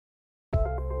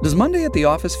Does Monday at the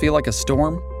office feel like a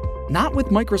storm? Not with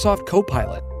Microsoft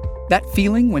Copilot. That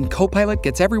feeling when Copilot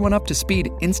gets everyone up to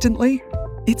speed instantly?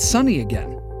 It's sunny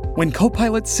again. When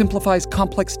Copilot simplifies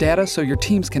complex data so your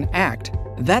teams can act,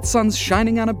 that sun's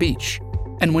shining on a beach.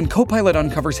 And when Copilot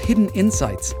uncovers hidden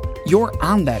insights, you're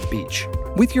on that beach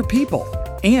with your people,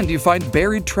 and you find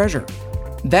buried treasure.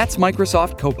 That's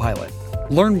Microsoft Copilot.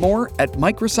 Learn more at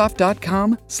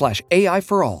Microsoft.com/AI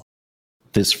for all.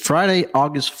 This Friday,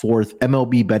 August 4th,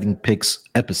 MLB Betting Picks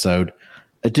edition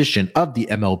of the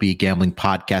MLB Gambling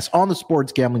Podcast on the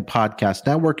Sports Gambling Podcast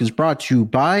Network is brought to you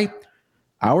by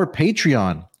our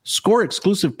Patreon. Score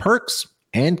exclusive perks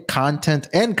and content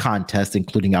and contests,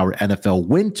 including our NFL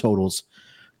win totals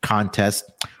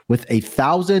contest with a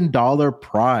 $1,000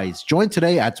 prize. Join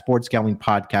today at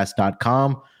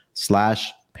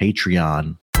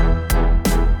sportsgamblingpodcast.com/Patreon.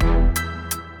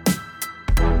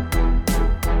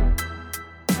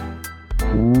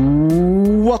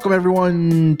 Welcome,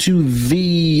 everyone, to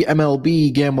the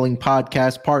MLB Gambling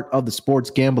Podcast, part of the Sports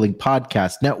Gambling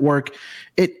Podcast Network.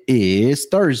 It is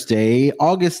Thursday,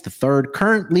 August the 3rd,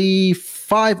 currently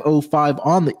 5:05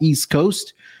 on the East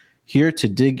Coast. Here to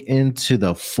dig into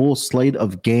the full slate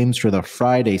of games for the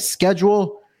Friday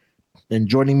schedule. And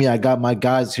joining me, I got my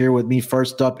guys here with me.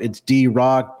 First up, it's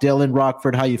D-Rock. Dylan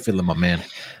Rockford, how you feeling, my man?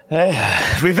 Hey,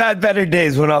 we've had better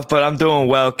days, Winoff, but I'm doing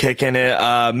well, kicking it.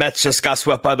 Mets just got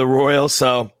swept by the Royals,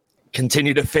 so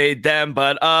continue to fade them.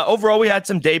 But overall, we had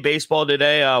some day baseball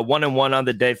today. 1-1 on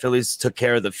the day. Phillies took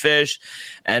care of the fish,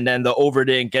 and then the over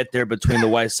didn't get there between the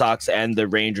White Sox and the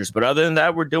Rangers. But other than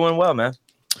that, we're doing well, man.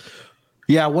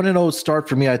 Yeah, 1-0 start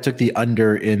for me. I took the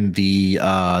under in the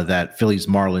that Phillies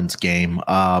Marlins game.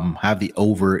 Have the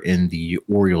over in the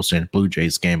Orioles and Blue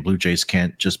Jays game. Blue Jays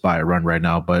can't just buy a run right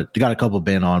now, but they got a couple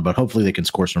been on. But hopefully they can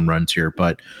score some runs here.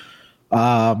 But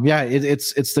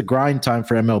it's the grind time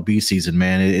for MLB season,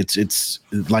 man. It's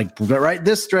like right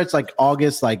this stretch, like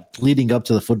August, like leading up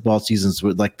to the football seasons,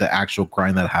 with like the actual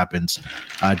grind that happens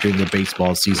during the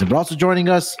baseball season. But also joining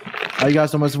us, you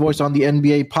guys know my voice on the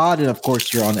NBA pod, and of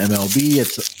course here on MLB,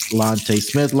 it's Lante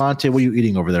Smith. Lante, what are you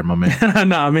eating over there, my man?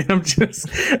 Nah, man,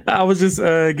 I was just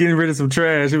getting rid of some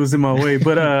trash. It was in my way,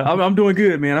 but I'm doing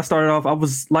good, man. I started off, I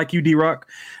was like you, D-Rock.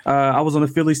 I was on the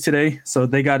Phillies today, so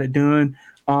they got it done.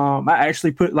 I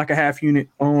actually put like a half unit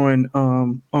on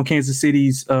Kansas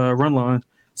City's run line,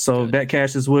 so that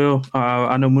cash as well.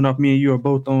 I know Munaf, me and you are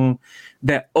both on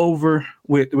that over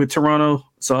with Toronto,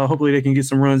 so hopefully they can get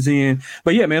some runs in.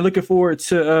 But yeah, man, looking forward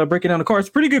to breaking down the card. It's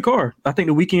a pretty good card. I think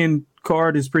the weekend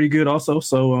card is pretty good also.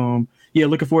 So yeah,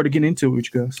 looking forward to getting into it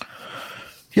with you guys.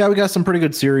 Yeah, we got some pretty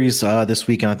good series this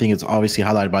weekend. I think it's obviously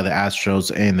highlighted by the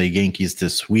Astros and the Yankees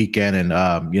this weekend, and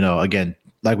again,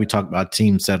 like we talked about,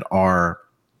 teams that are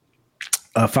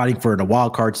fighting for the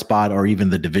wild card spot or even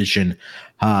the division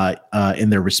in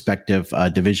their respective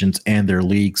divisions and their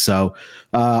leagues. So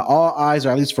all eyes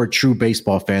are, at least for true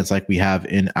baseball fans like we have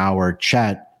in our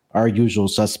chat, our usual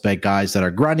suspect guys that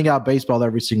are grinding out baseball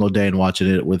every single day and watching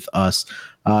it with us.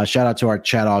 Shout out to our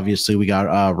chat. Obviously, we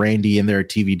got Randy in there,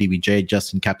 TVDBJ,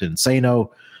 Justin, Captain Insano.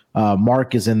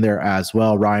 Mark is in there as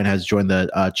well. Ryan has joined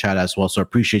the chat as well. So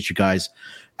appreciate you guys,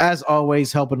 as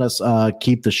always, helping us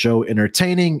keep the show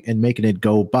entertaining and making it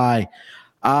go by.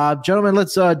 Gentlemen,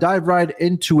 let's dive right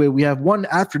into it. We have one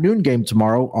afternoon game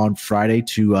tomorrow on Friday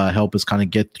to help us kind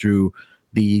of get through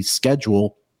the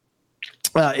schedule.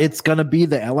 It's going to be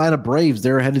the Atlanta Braves.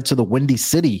 They're headed to the Windy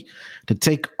City to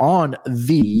take on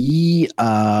the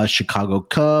Chicago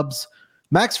Cubs.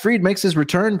 Max Fried makes his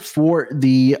return for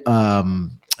the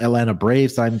Atlanta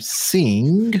Braves. I'm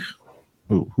seeing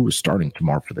who is starting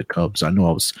tomorrow for the Cubs. I know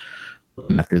I was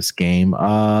looking at this game.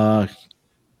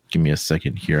 Give me a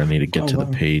second here. I need to get to the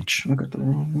page. I got the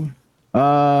wrong one.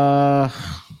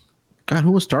 God,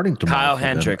 who was starting tomorrow? Kyle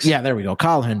Hendricks. Yeah, there we go.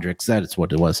 Kyle Hendricks. That is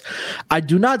what it was. I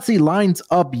do not see lines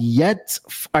up yet.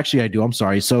 Actually, I do. I'm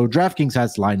sorry. So DraftKings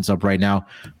has lines up right now.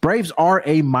 Braves are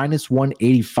a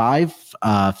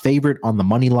 -185 favorite on the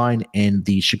money line, and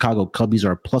the Chicago Cubbies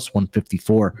are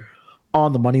 +154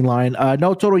 on the money line.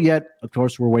 No total yet. Of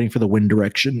course, we're waiting for the wind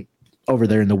direction over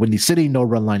there in the Windy City. No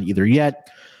run line either yet.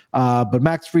 But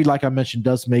Max Fried, like I mentioned,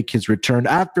 does make his return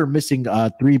after missing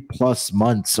 3+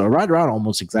 months, or right around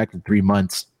almost exactly 3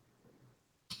 months.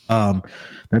 That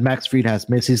Max Fried has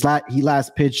missed. He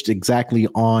last pitched exactly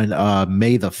on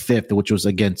May the 5th, which was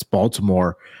against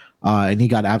Baltimore. and he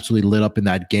got absolutely lit up in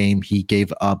that game. He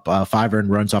gave up 5 earned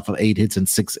runs off of 8 hits in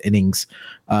 6 innings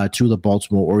to the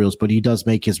Baltimore Orioles, but he does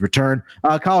make his return.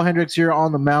 Kyle Hendricks here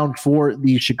on the mound for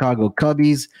the Chicago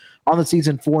Cubbies. On the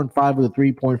season, 4-5 with a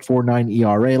 3.49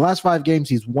 ERA. Last 5 games,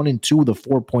 he's 1-2 with a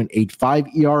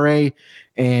 4.85 ERA.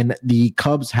 And the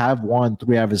Cubs have won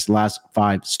 3 out of his last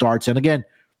 5 starts. And again,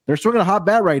 they're swinging a hot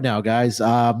bat right now, guys.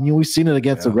 We've seen it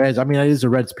against the Reds. I mean, it is the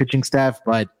Reds pitching staff,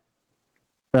 but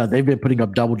they've been putting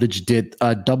up double digit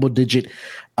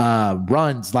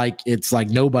runs like it's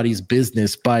like nobody's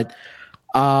business. But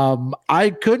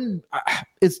I couldn't.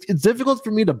 It's difficult for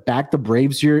me to back the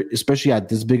Braves here, especially at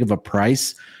this big of a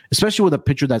price, especially with a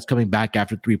pitcher that's coming back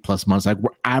after 3+ months. Like,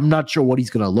 I'm not sure what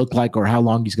he's going to look like or how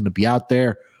long he's going to be out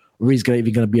there, or he's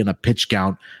even going to be in a pitch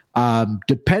count.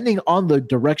 Depending on the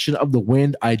direction of the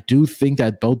wind, I do think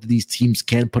that both of these teams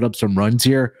can put up some runs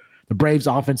here. The Braves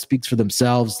offense speaks for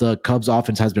themselves. The Cubs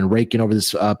offense has been raking over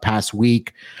this past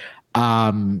week.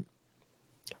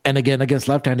 And again, against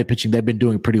left-handed pitching, they've been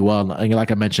doing pretty well. And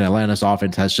like I mentioned, Atlanta's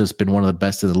offense has just been one of the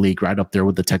best in the league, right up there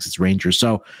with the Texas Rangers.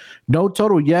 So no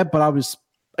total yet, but I was,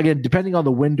 again, depending on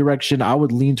the wind direction, I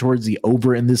would lean towards the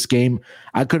over in this game.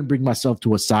 I couldn't bring myself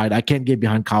to a side. I can't get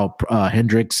behind Kyle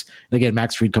Hendricks. And again,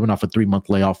 Max Fried coming off a 3-month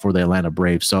layoff for the Atlanta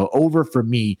Braves. So over for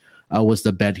me was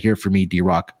the bet here for me,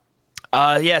 D-Rock.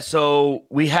 So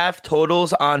we have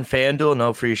totals on FanDuel.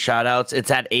 No free shout-outs.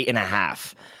 It's at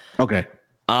 8.5. Okay.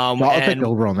 I'll take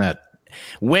over on that.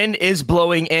 Wind is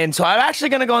blowing in, so I'm actually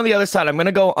going to go on the other side. I'm going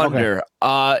to go under.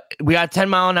 Okay. We got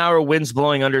 10-mile-an-hour winds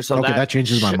blowing under, so that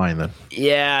changes my mind then.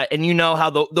 Yeah, and you know how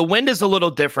the wind is a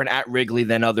little different at Wrigley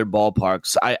than other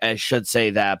ballparks. I should say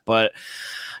that, but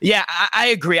yeah, I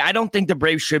agree. I don't think the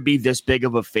Braves should be this big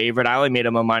of a favorite. I only made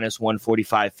them a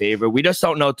 -145 favorite. We just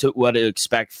don't know what to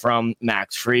expect from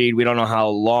Max Fried. We don't know how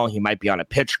long he might be on a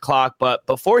pitch clock, but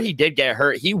before he did get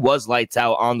hurt, he was lights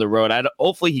out on the road.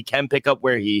 Hopefully he can pick up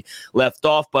where he left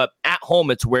off, but at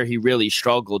home, it's where he really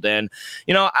struggled. And,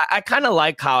 I kind of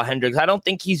like Kyle Hendricks. I don't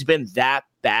think he's been that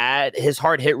bad. His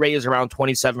hard hit rate is around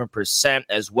 27%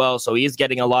 as well, so he is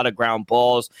getting a lot of ground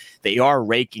balls. They are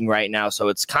raking right now, so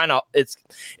it's kind of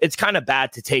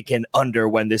bad to take an under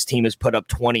when this team has put up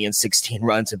 20 and 16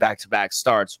 runs in back-to-back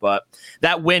starts. But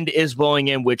that wind is blowing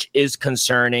in, which is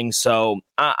concerning. So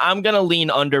I'm gonna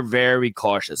lean under very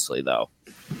cautiously, though.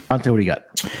 Ante, what do you got?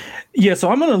 Yeah, so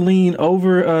I'm going to lean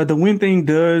over. The wind thing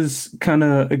does kind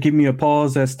of give me a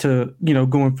pause as to,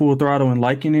 going full throttle and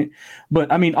liking it.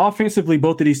 But, I mean, offensively,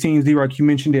 both of these teams, D-Rock, you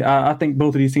mentioned it, I think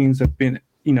both of these teams have been,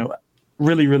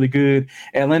 really, really good.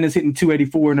 Atlanta's hitting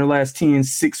 284 in their last 10,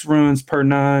 6 runs per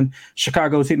 9.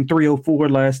 Chicago's hitting 304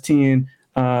 last 10,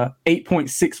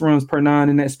 8.6 runs per 9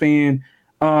 in that span.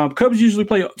 Cubs usually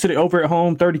play to the over at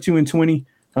home, 32-20.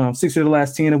 6 of the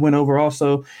last 10 have went over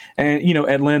also. And,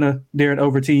 Atlanta, they're an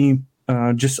over team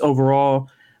just overall.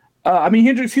 I mean,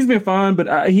 Hendricks, he's been fine,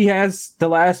 but he has the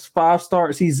last 5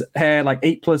 starts, he's had like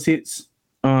 8+ hits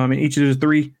in each of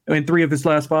the 3 of his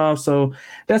last 5. So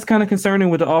that's kind of concerning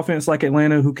with the offense like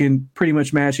Atlanta, who can pretty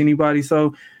much match anybody.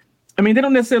 So, I mean, they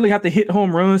don't necessarily have to hit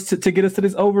home runs to get us to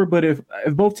this over, but if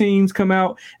both teams come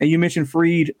out, and you mentioned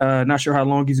Fried, not sure how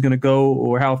long he's going to go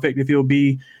or how effective he'll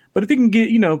be. But if he can get,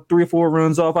 3 or 4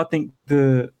 runs off, I think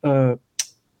if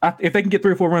they can get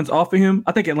 3 or 4 runs off of him,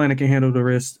 I think Atlanta can handle the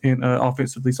rest and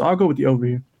offensively. So I'll go with the over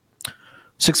here.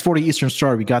 6:40 Eastern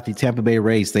start. We got the Tampa Bay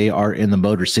Rays. They are in the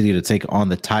Motor City to take on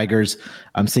the Tigers.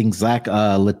 I'm seeing Zach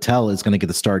Littell is going to get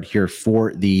the start here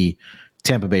for the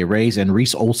Tampa Bay Rays, and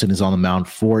Reese Olson is on the mound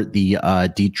for the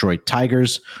Detroit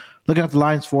Tigers. Looking at the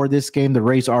lines for this game, the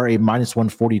Rays are a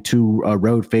 -142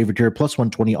 road favorite here,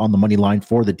 +120 on the money line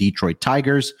for the Detroit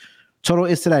Tigers. Total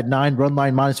is set at 9. Run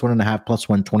line -1.5,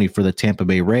 +120 for the Tampa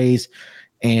Bay Rays,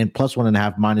 and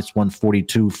 +1.5,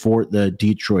 -142 for the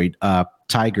Detroit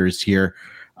Tigers here.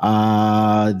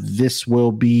 This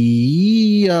will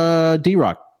be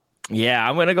D-Rock. Yeah,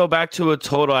 I'm going to go back to a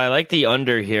total. I like the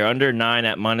under here, under 9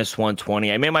 at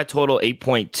 -120. I made my total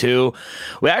 8.2.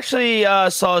 We actually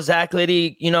saw Zach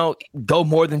Liddy, go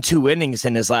more than 2 innings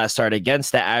in his last start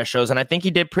against the Astros, and I think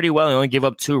he did pretty well. He only gave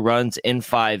up 2 runs in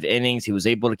 5 innings. He was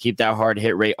able to keep that hard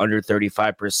hit rate under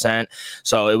 35%,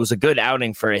 so it was a good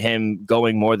outing for him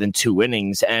going more than 2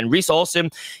 innings. And Reese Olson,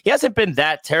 he hasn't been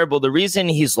that terrible. The reason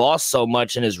he's lost so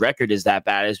much and his record is that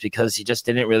bad is because he just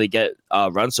didn't really get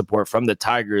run support from the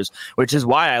Tigers, which is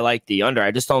why I like the under.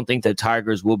 I just don't think the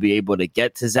Tigers will be able to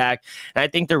get to Zach. And I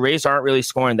think the Rays aren't really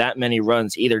scoring that many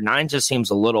runs either. 9 just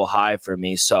seems a little high for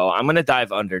me. So I'm going to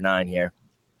dive under 9 here.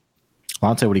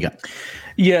 Lonte, what do you got?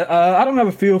 Yeah, I don't have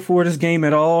a feel for this game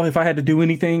at all. If I had to do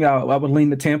anything, I would lean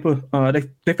to Tampa.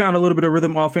 They found a little bit of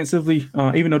rhythm offensively,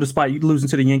 even though despite losing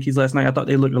to the Yankees last night, I thought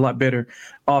they looked a lot better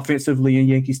offensively in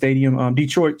Yankee Stadium.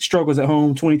 Detroit struggles at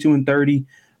home, 22-30.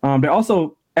 They're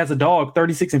also, as a dog,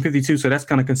 36-52, so that's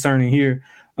kind of concerning here.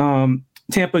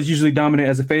 Tampa is usually dominant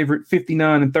as a favorite,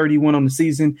 59-31 on the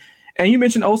season. And you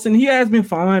mentioned Olsen. He has been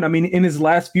fine. I mean, in his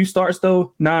last few starts,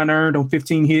 though, 9 earned on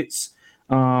 15 hits.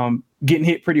 Getting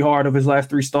hit pretty hard of his last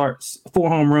 3 starts, 4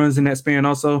 home runs in that span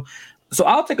also. So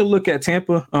I'll take a look at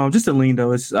Tampa. Just a lean,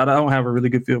 though. I don't have a really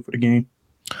good feel for the game.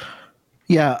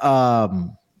 Yeah.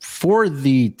 For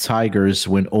the Tigers,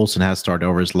 when Olsen has started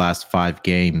over his last 5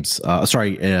 games,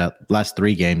 last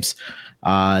 3 games,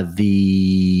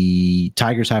 the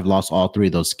Tigers have lost all 3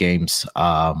 of those games.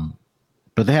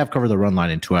 But they have covered the run line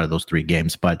in 2 out of those 3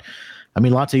 games. But I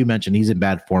mean, Lonte, you mentioned he's in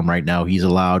bad form right now. He's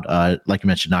allowed, like you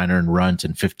mentioned, 9 earned runs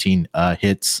and 15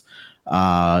 hits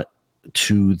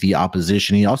to the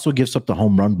opposition. He also gives up the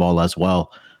home run ball as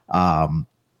well. The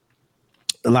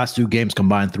last 2 games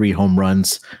combined 3 home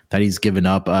runs that he's given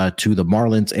up to the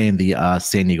Marlins and the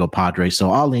San Diego Padres.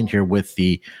 So I'll lean here with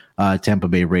the Tampa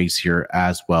Bay Rays here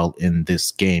as well in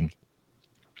this game.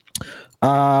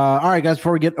 All right, guys,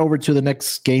 before we get over to the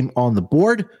next game on the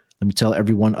board, let me tell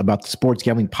everyone about the Sports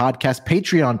Gambling Podcast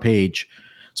Patreon page.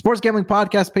 Sports Gambling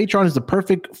Podcast Patreon is the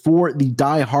perfect for the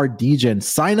die-hard DJ.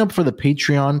 Sign up for the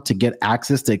Patreon to get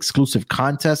access to exclusive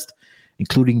contests,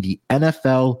 including the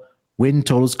NFL Win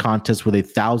Totals contest with a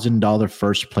 $1,000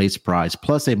 first place prize,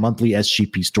 plus a monthly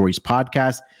SGP Stories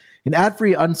podcast, an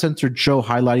ad-free uncensored show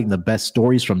highlighting the best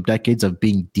stories from decades of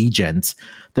being DGens.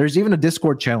 There's even a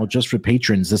Discord channel just for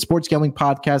patrons. The Sports Gambling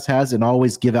Podcast has and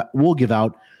always will give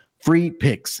out free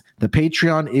picks. The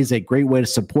Patreon is a great way to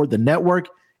support the network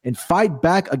and fight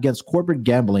back against corporate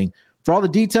gambling. For all the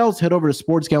details, head over to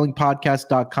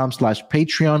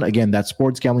sportsgamblingpodcast.com/Patreon. Again, that's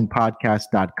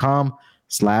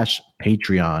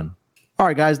sportsgamblingpodcast.com/Patreon. All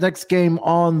right, guys, next game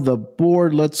on the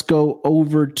board. Let's go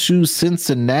over to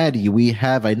Cincinnati. We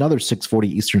have another 6:40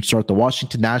 Eastern start. The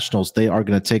Washington Nationals, they are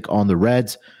going to take on the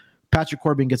Reds. Patrick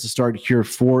Corbin gets a start here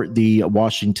for the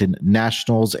Washington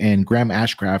Nationals, and Graham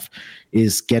Ashcraft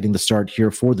is getting the start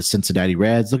here for the Cincinnati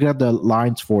Reds. Looking at the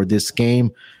lines for this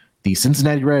game, the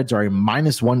Cincinnati Reds are a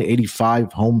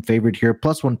 -185 home favorite here,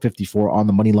 +154 on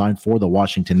the money line for the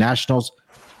Washington Nationals.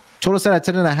 Total set at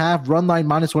 10.5, run line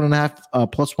 -1.5,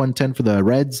 +110 for the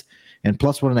Reds, and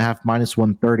 +1.5,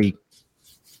 -130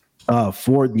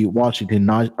 for the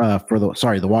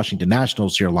Washington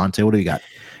Nationals here. Lonte, what do you got?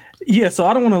 Yeah, so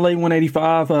I don't want to lay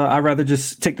 185. I'd rather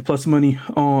just take the plus money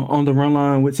on the run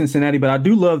line with Cincinnati, but I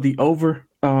do love the over.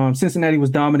 Cincinnati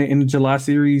was dominant in the July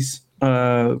series,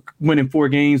 winning 4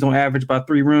 games on average by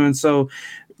 3 runs. So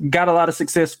got a lot of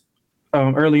success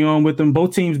early on with them.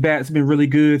 Both teams' bats have been really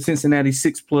good. Cincinnati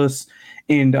 6+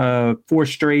 in 4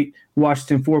 straight.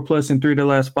 Washington 4+ in 3 of the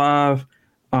last 5.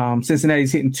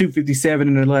 Cincinnati's hitting 257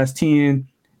 in their last 10.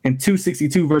 And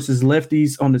 262 versus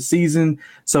lefties on the season.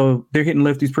 So they're hitting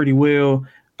lefties pretty well.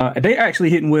 They're actually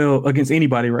hitting well against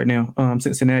anybody right now,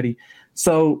 Cincinnati.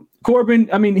 So Corbin,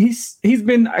 I mean, he's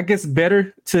been, I guess,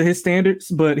 better to his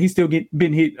standards, but he's still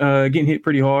getting hit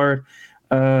pretty hard,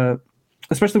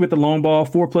 especially with the long ball.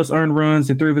 4+ earned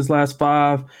runs in 3 of his last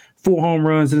 5, 4 home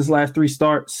runs in his last 3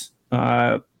 starts.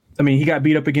 I mean, he got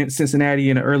beat up against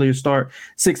Cincinnati in an earlier start,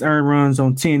 6 earned runs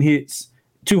on 10 hits.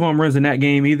 2 home runs in that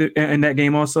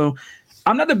game also.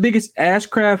 I'm not the biggest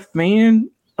Ashcraft fan.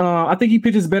 I think he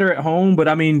pitches better at home, but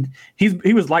I mean,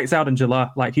 he was lights out in July.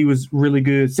 Like, he was really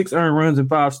good. 6 earned runs in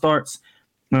 5 starts.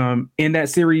 In that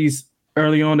series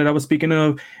early on that I was speaking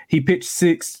of, he pitched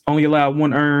 6, only allowed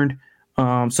 1 earned.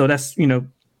 So that's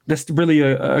really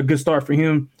a good start for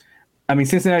him. I mean,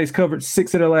 Cincinnati's covered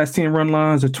 6 of their last 10 run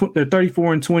lines. They're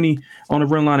 34-20 on the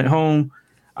run line at home.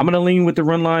 I'm going to lean with the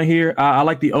run line here. I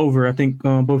like the over. I think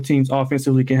both teams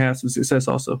offensively can have some success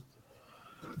also.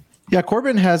 Yeah,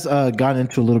 Corbin has gotten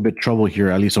into a little bit of trouble here,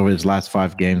 at least over his last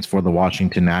 5 games for the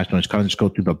Washington Nationals. Kind of just go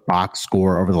through the box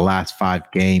score over the last 5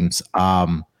 games.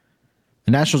 The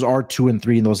Nationals are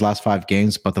 2-3 in those last 5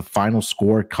 games, but the final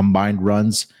score, combined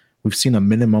runs, we've seen a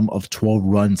minimum of 12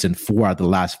 runs in 4 out of the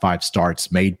last 5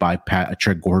 starts made by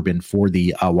Patrick Corbin for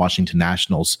the Washington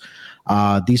Nationals.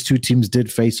 These 2 teams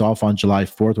did face off on July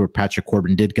 4th, where Patrick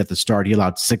Corbin did get the start. He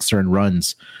allowed 6 earned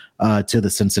runs to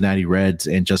the Cincinnati Reds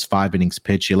in just 5 innings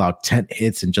pitched. He allowed 10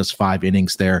 hits in just 5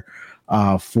 innings there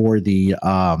for the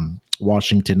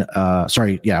Washington.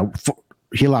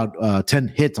 He allowed 10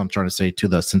 hits, I'm trying to say, to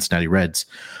the Cincinnati Reds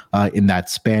in that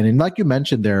span. And like you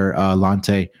mentioned there,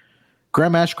 Lonte,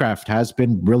 Graham Ashcraft has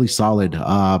been really solid.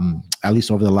 at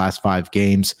least over the last 5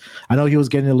 games. I know he was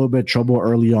getting a little bit of trouble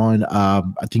early on, I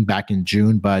think back in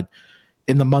June, but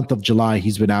in the month of July,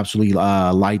 he's been absolutely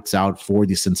lights out for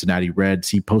the Cincinnati Reds.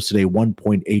 He posted a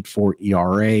 1.84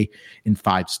 ERA in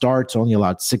 5 starts, only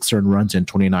allowed 6 earned runs and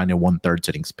 29 1/3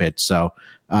 innings pitched. So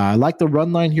I like the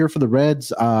run line here for the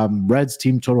Reds. Reds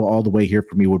team total all the way here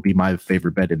for me would be my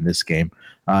favorite bet in this game.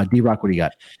 D-Rock, what do you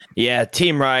got? Yeah,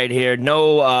 team ride here.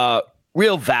 No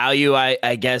real value,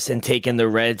 I guess, in taking the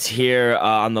Reds here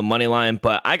on the money line,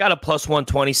 but I got a plus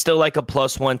 120, still like a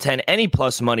plus 110, any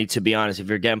plus money, to be honest. If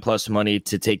you're getting plus money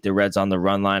to take the Reds on the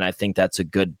run line, I think that's a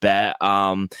good bet.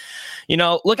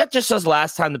 Look at just as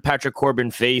last time that Patrick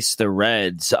Corbin faced the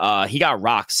Reds, he got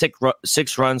rocked,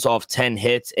 6 runs off 10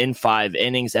 hits in 5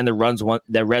 innings, and the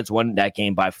Reds won that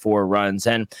game by 4 runs.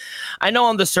 And I know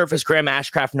on the surface, Graham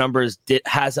Ashcraft numbers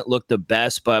hasn't looked the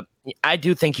best, but I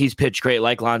do think he's pitched great,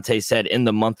 like Lante said, in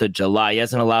the month of July. He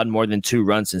hasn't allowed more than 2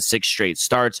 runs in 6 straight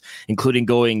starts, including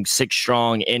going 6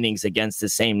 strong innings against the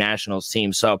same Nationals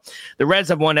team. So the Reds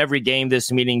have won every game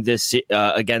against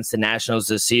the Nationals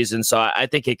this season. So I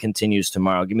think it continues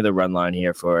tomorrow. Give me the run line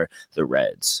here for the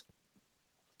Reds.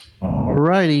 All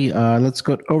righty. Let's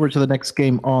go over to the next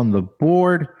game on the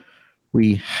board.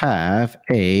 We have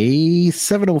a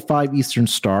 7:05 Eastern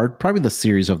start, probably the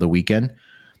series of the weekend.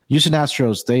 Houston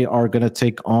Astros, they are going to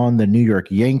take on the New York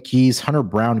Yankees. Hunter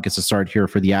Brown gets a start here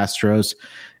for the Astros,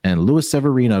 and Luis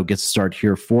Severino gets a start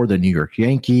here for the New York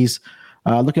Yankees.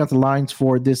 Looking at the lines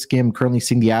for this game, currently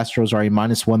seeing the Astros are a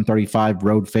minus 135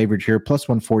 road favorite here, plus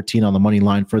 114 on the money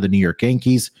line for the New York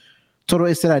Yankees. Total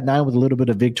is set at 9 with a little bit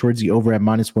of vig towards the over at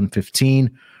minus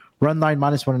 115. Run line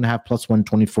minus 1.5, plus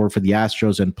 124 for the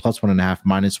Astros, and plus 1.5,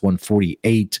 minus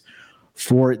 148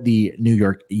 for the New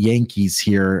York Yankees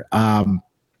here.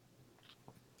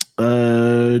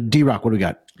 D-Rock, what do we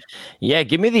got? Yeah,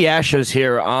 give me the Astros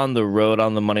here on the road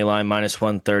on the money line, minus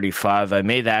 135. I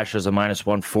made the Astros a minus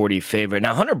 140 favorite.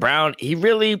 Now, Hunter Brown, he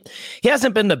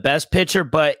hasn't been the best pitcher,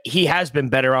 but he has been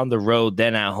better on the road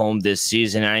than at home this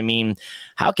season. I mean,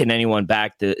 how can anyone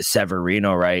back the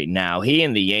Severino right now? He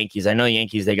and the Yankees, I know the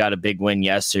Yankees, they got a big win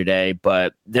yesterday,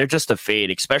 but they're just a fade,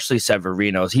 especially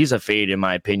Severino. He's a fade in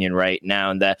my opinion right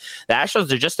now. And the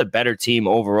Astros are just a better team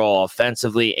overall,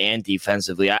 offensively and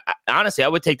defensively. Honestly, I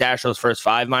would take the Astros first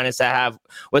 5 minus I have.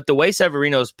 With the way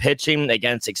Severino's pitching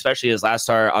against, especially his last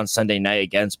start on Sunday night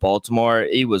against Baltimore,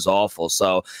 he was awful.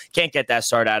 So can't get that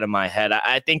start out of my head.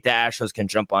 I think the Astros can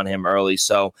jump on him early.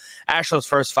 So Astros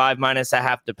first 5 minus I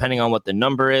have, depending on what the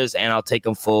number is, and I'll take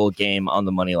them full game on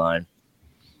the money line.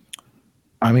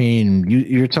 I mean,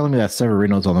 you're telling me that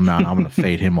Severino's on the mound. I'm going to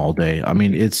fade him all day. I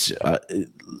mean, it's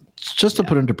just to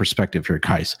put into perspective here,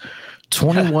 guys.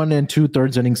 21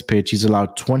 2/3 innings pitch. He's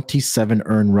allowed 27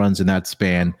 earned runs in that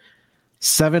span.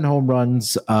 7 home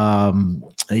runs.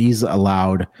 He's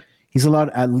allowed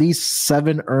at least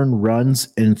 7 earned runs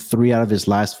in 3 out of his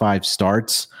last 5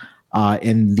 starts.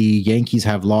 And the Yankees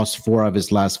have lost 4 of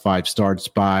his last 5 starts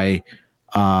by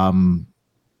so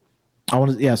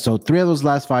 3 of those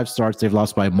last 5 starts they've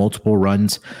lost by multiple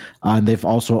runs. And they've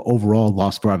also overall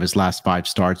lost 4 of his last 5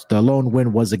 starts. The lone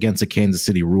win was against the Kansas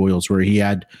City Royals, where he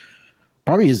had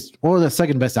probably the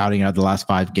second best outing out of the last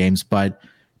 5 games. But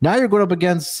now you're going up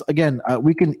against, again,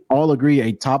 we can all agree,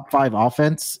 a top 5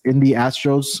 offense in the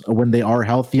Astros when they are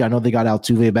healthy. I know they got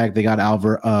Altuve back. They got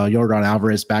Yordan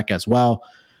Alvarez back as well.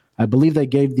 I believe they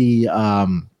gave the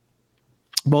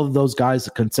both of those guys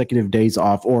consecutive days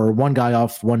off, or one guy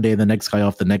off one day and the next guy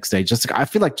off the next day. I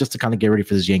feel like just to kind of get ready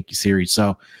for this Yankee series.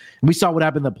 So we saw what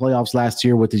happened in the playoffs last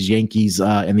year with his Yankees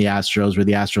and the Astros, where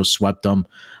the Astros swept them.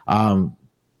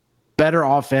 Better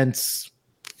offense.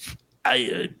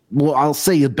 I'll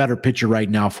say a better pitcher right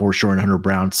now for sure in Hunter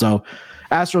Brown. So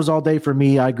Astros all day for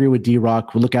me. I agree with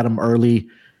D-Rock. We'll look at them early.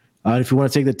 If you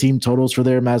want to take the team totals for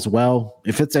them as well,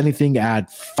 if it's anything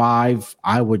at 5,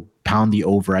 I would pound the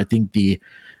over. I think the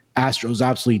Astros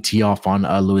absolutely tee off on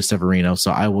Luis Severino.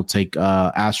 So I will take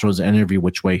Astros and every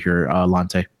which way here,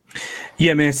 Lante.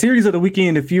 Yeah, man. Series of the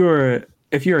weekend. If you're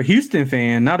a Houston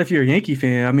fan, not if you're a Yankee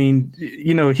fan. I mean,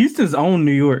 Houston's owned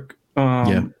New York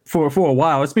for a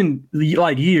while. It's been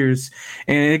like years,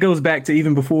 and it goes back to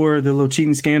even before the little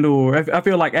cheating scandal. Or I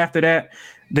feel like after that,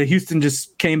 the Houston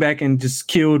just came back and just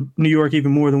killed New York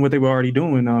even more than what they were already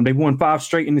doing. They won 5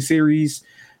 straight in the series.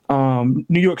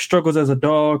 New York struggles as a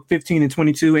dog,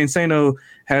 15-22. Insano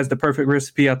has the perfect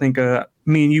recipe. I think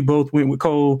me and you both went with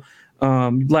Cole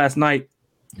last night.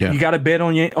 Yeah. You got to bet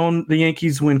on the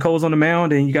Yankees when Cole's on the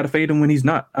mound, and you got to fade him when he's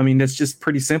not. I mean, that's just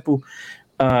pretty simple.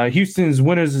 Houston's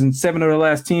winners in 7 of the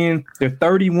last 10. They're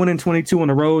 31-22 on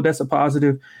the road. That's a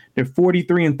positive. They're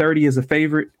 43-30 as a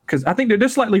favorite, because I think they're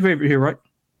slightly favorite here, right?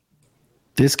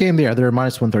 This game, they're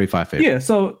minus 135 favorite. Yeah,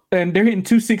 so and they're hitting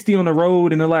 260 on the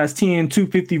road in the last 10,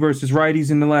 250 versus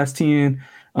righties in the last 10.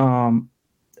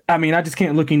 I mean, I just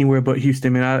can't look anywhere but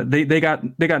Houston, man. They got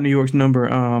New York's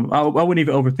number. I wouldn't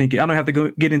even overthink it. I don't have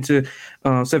to get into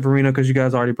Severino because you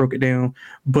guys already broke it down.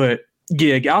 But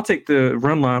yeah, I'll take the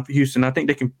run line for Houston. I think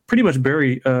they can pretty much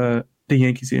bury the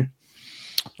Yankees here.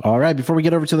 All right, before we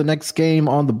get over to the next game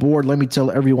on the board, let me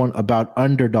tell everyone about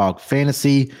Underdog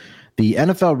Fantasy. The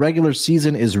NFL regular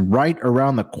season is right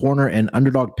around the corner, and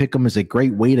Underdog Pick'em is a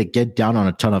great way to get down on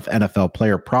a ton of NFL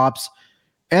player props.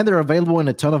 And they're available in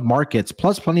a ton of markets,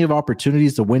 plus plenty of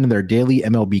opportunities to win in their daily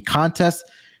MLB contests.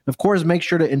 Of course, make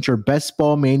sure to enter Best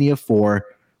Ball Mania 4,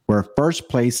 where first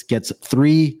place gets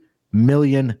 $3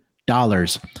 million.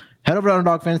 Head over to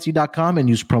UnderdogFantasy.com and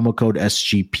use promo code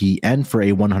SGPN for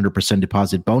a 100%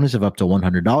 deposit bonus of up to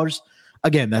 $100.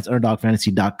 Again, that's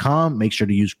UnderdogFantasy.com. Make sure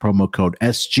to use promo code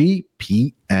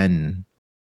SGPN.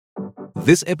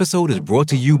 This episode is brought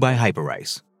to you by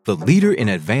Hyperice, the leader in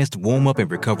advanced warm-up and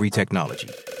recovery technology.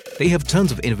 They have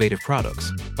tons of innovative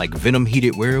products, like Venom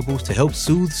heated wearables to help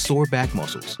soothe sore back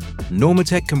muscles,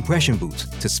 Normatec compression boots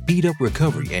to speed up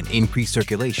recovery and increase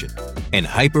circulation, and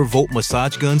Hypervolt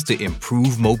massage guns to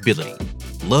improve mobility.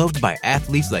 Loved by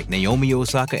athletes like Naomi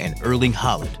Osaka and Erling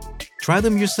Haaland. Try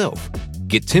them yourself.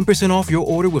 Get 10% off your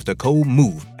order with the code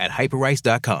MOVE at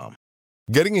Hyperice.com.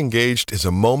 Getting engaged is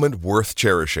a moment worth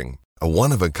cherishing. A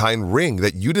one-of-a-kind ring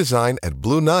that you design at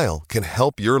Blue Nile can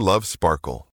help your love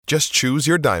sparkle. Just choose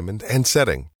your diamond and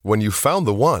setting. When you've found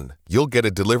the one, you'll get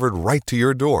it delivered right to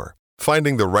your door.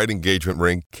 Finding the right engagement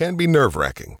ring can be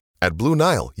nerve-wracking. At Blue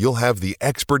Nile, you'll have the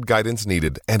expert guidance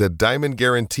needed and a diamond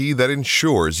guarantee that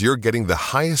ensures you're getting the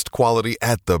highest quality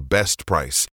at the best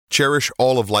price. Cherish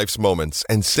all of life's moments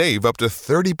and save up to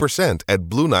 30% at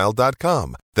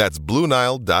BlueNile.com. That's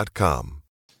BlueNile.com.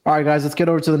 All right, guys, let's get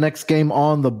over to the next game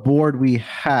on the board. We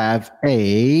have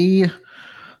a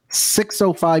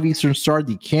 6:05 Eastern start.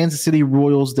 The Kansas City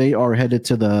Royals, they are headed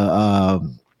to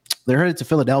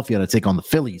Philadelphia to take on the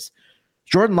Phillies.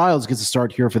 Jordan Lyles gets a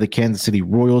start here for the Kansas City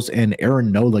Royals, and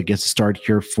Aaron Nola gets a start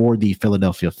here for the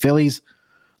Philadelphia Phillies.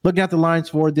 Looking at the lines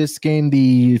for this game,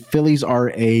 the Phillies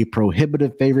are a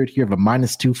prohibitive favorite here of a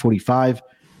minus 245.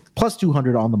 Plus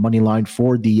 200 on the money line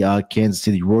for the Kansas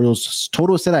City Royals.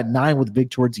 Total is set at 9 with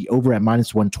Vic towards the over at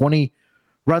minus 120.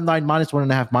 Run line minus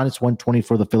 1.5, minus 120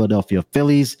 for the Philadelphia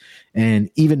Phillies. And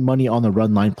even money on the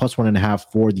run line, plus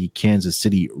 1.5 for the Kansas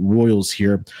City Royals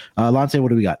here. Lance, what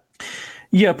do we got?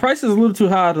 Yeah, price is a little too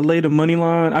high to lay the money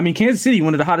line. I mean, Kansas City,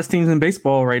 one of the hottest teams in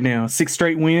baseball right now. 6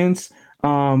 straight wins.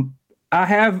 I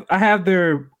have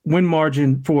their win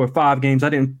margin for 5 games. I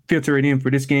didn't filter it in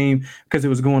for this game because it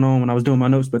was going on when I was doing my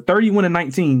notes, but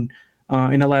 31-19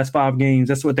 in the last 5 games.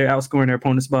 That's what they're outscoring their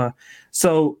opponents by.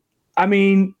 So, I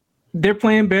mean, they're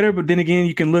playing better, but then again,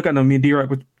 you can look at them. Me and D-Rock,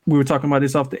 we were talking about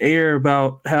this off the air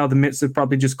about how the Mets have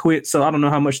probably just quit. So I don't know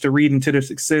how much to read into their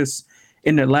success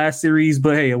in their last series,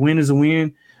 but hey, a win is a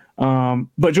win.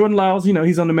 But Jordan Lyles,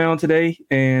 he's on the mound today,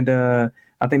 and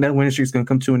I think that winning streak is going to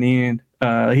come to an end.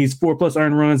 He's 4+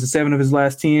 earned runs in 7 of his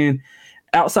last 10.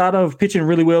 Outside of pitching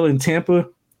really well in Tampa,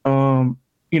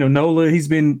 Nola, he's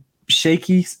been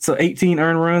shaky. So 18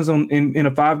 earned runs in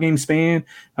a 5-game span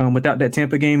without that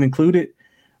Tampa game included.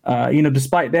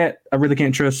 Despite that, I really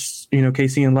can't trust,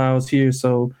 KC and Lyles here.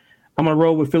 So I'm going to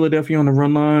roll with Philadelphia on the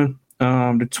run line.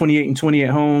 They're 28-20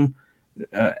 at home.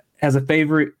 As a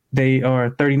favorite, they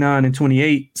are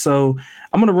 39-28. So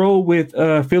I'm going to roll with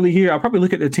Philly here. I'll probably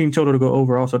look at the team total to go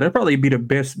over also. That'll probably be the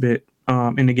best bet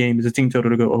in the game is a team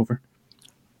total to go over.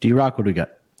 D-Rock, what do we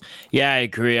got? Yeah, I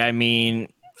agree. I mean,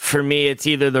 for me, it's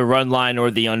either the run line or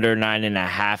the under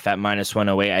 9.5 at minus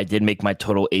 108. I did make my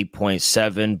total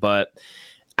 8.7, but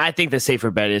I think the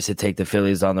safer bet is to take the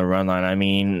Phillies on the run line. I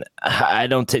mean, I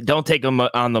don't take them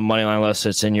on the money line unless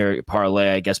it's in your parlay,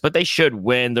 I guess. But they should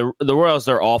win. The Royals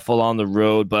are awful on the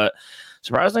road, but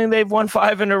surprisingly, they've won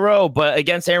 5 in a row. But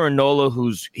against Aaron Nola,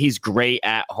 he's great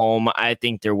at home, I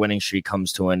think their winning streak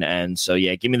comes to an end. So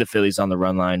yeah, give me the Phillies on the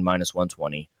run line minus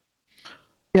 120.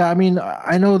 Yeah, I mean,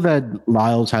 I know that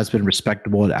Lyles has been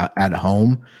respectable at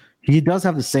home. He does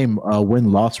have the same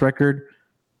win-loss record.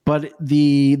 But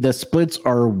the splits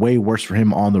are way worse for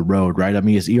him on the road, right? I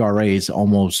mean, his ERA is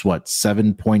almost,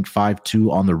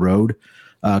 7.52 on the road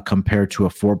compared to a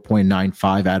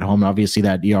 4.95 at home. Obviously,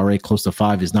 that ERA close to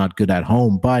 5 is not good at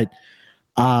home, but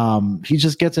he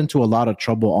just gets into a lot of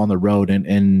trouble on the road.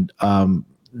 And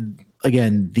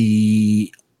again,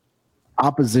 the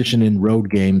opposition in road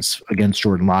games against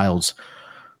Jordan Lyles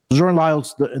Jordan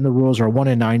Lyles and the Royals are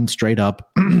 1-9 straight up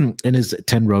in his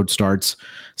 10 road starts,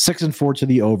 6-4 to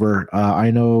the over. I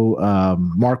know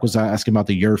Mark was asking about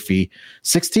the Yurfee,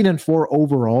 16-4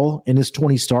 overall in his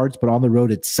 20 starts, but on the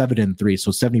road it's 7-3,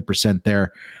 so 70%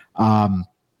 there.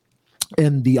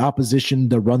 In the opposition,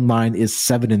 the run line is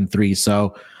 7-3.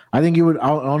 So I think you would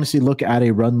honestly look at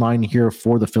a run line here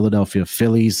for the Philadelphia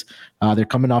Phillies. They're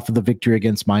coming off of the victory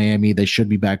against Miami. They should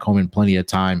be back home in plenty of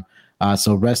time.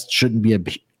 So rest shouldn't be a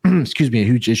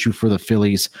huge issue for the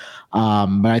Phillies.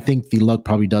 But I think the luck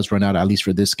probably does run out, at least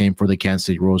for this game, for the Kansas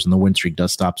City Royals, and the win streak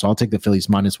does stop. So I'll take the Phillies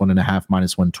 -1.5,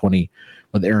 -120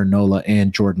 with Aaron Nola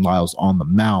and Jordan Lyles on the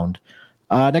mound.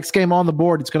 Next game on the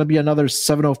board, it's going to be another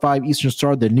 7:05 Eastern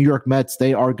start. The New York Mets,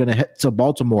 they are going to head to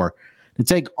Baltimore to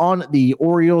take on the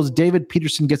Orioles. David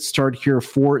Peterson gets started here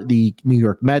for the New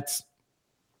York Mets,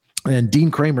 and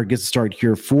Dean Kramer gets started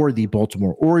here for the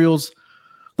Baltimore Orioles.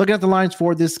 Looking at the lines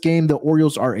for this game, the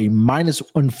Orioles are a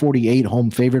 -148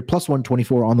 home favorite,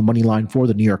 +124 on the money line for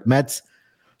the New York Mets.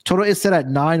 Total is set at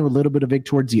 9 with a little bit of vig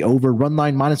towards the over. Run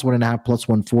line -1.5,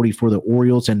 +140 for the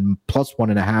Orioles, and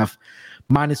 +1.5,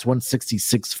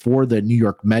 -166 for the New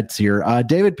York Mets here.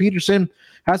 David Peterson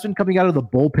has been coming out of the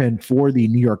bullpen for the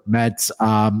New York Mets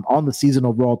on the season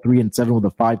overall, 3-7 with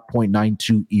a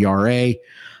 5.92 ERA.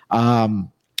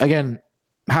 Again,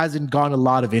 hasn't gone a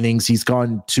lot of innings. He's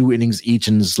gone 2 innings each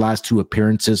in his last 2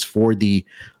 appearances for the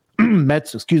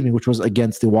Mets, which was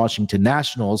against the Washington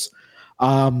Nationals.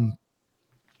 On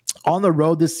the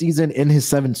road this season, in his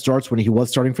 7 starts when he was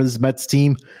starting for this Mets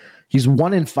team, he's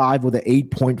 1-5 with an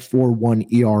 8.41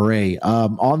 ERA.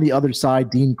 On the other side,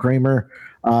 Dean Kramer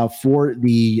for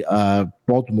the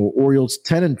Baltimore Orioles,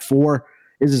 10-4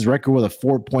 is his record with a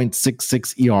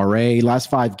 4.66 ERA. Last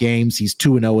 5 games, he's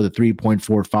 2-0 with a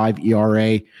 3.45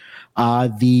 ERA.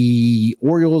 The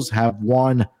Orioles have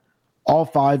won all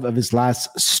 5 of his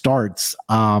last starts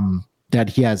that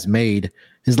he has made.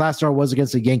 His last start was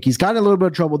against the Yankees. Got in a little bit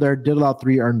of trouble there. Did allow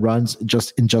 3 earned runs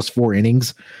in just 4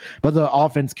 innings. But the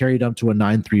offense carried them to a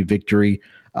 9-3 victory.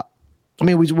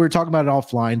 We were talking about it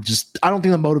offline. Just, I don't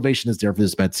think the motivation is there for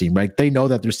this Mets team, right? They know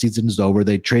that their season is over.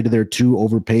 They traded their 2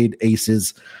 overpaid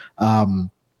aces at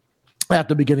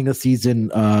the beginning of the season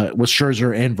with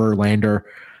Scherzer and Verlander.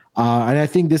 And I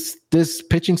think this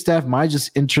pitching staff might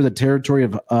just enter the territory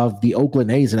of the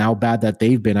Oakland A's and how bad that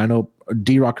they've been. I know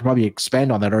D-Rock could probably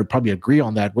expand on that or probably agree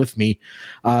on that with me.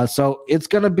 So it's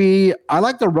going to be – I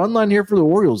like the run line here for the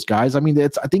Orioles, guys. I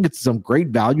think it's some great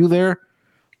value there.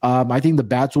 I think the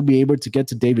bats will be able to get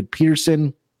to David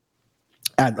Peterson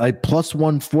at a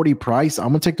 +140 price. I'm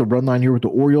going to take the run line here with the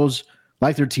Orioles.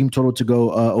 Like their team total to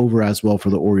go over as well for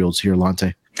the Orioles here,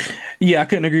 Lante. Yeah, I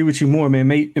couldn't agree with you more, man.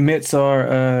 Mets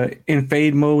are in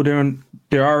fade mode.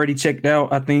 They're already checked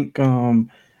out. I think.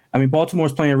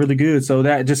 Baltimore's playing really good, so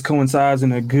that just coincides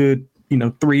in a good,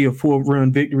 3 or 4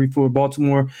 run victory for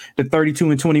Baltimore. The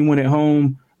 32-21 at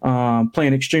home,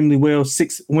 playing extremely well.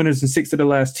 6 winners in 6 of the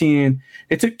last 10.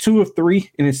 They took 2 of 3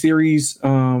 in a series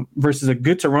versus a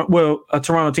good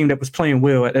Toronto team that was playing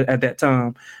well at that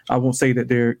time. I won't say that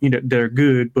they're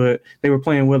good, but they were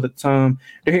playing well at the time.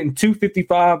 They're hitting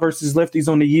 .255 versus lefties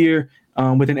on the year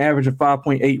with an average of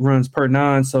 5.8 runs per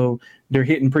 9. So they're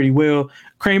hitting pretty well.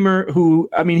 Kramer,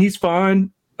 he's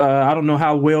fine. I don't know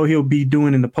how well he'll be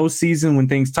doing in the postseason when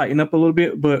things tighten up a little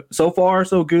bit, but so far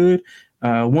so good.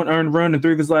 1 earned run in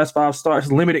 3 of his last 5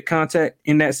 starts, limited contact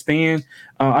in that span.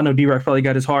 I know D-Rock probably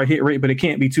got his hard hit rate, but it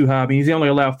can't be too high. He's only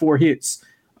allowed 4 hits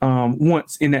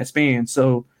once in that span.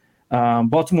 So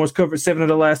Baltimore's covered 7 of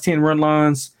the last 10 run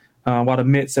lines, while the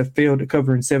Mets have failed to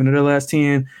cover in 7 of the last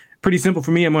 10. Pretty simple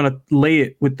for me. I'm going to lay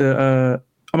it with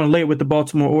the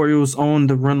Baltimore Orioles on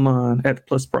the run line at the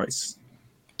plus price.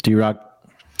 D-Rock.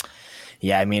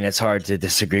 Yeah, it's hard to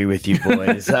disagree with you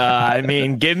boys.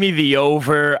 Give me the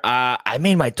over. I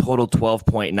made my total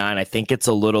 12.9. I think it's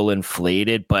a little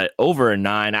inflated, but over a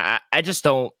 9. I just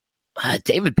don't.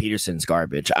 David Peterson's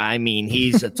garbage.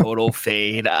 He's a total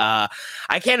fade. I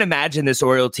can't imagine this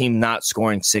Oriole team not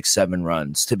scoring 6-7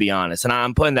 runs, to be honest. And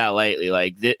I'm putting that lightly.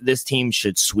 Like this team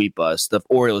should sweep us. The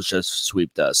Orioles just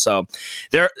swept us. So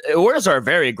the Orioles are a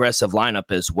very aggressive lineup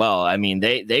as well.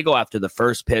 They go after the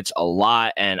first pitch a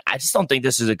lot, and I just don't think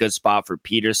this is a good spot for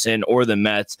Peterson or the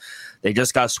Mets. They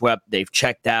just got swept. They've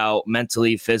checked out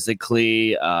mentally,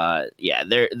 physically.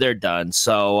 They're done.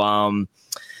 So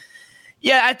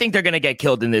Yeah, I think they're gonna get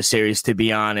killed in this series. To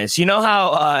be honest, you know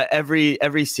how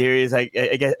every series, I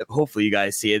guess, hopefully you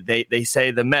guys see it. They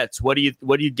say the Mets. What do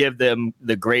you give them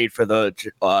the grade for the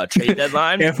trade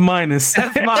deadline? F minus.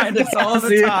 F minus all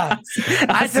the time.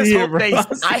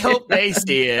 I hope they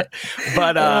see it.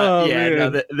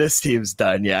 But this team's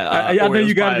done. Yeah, I know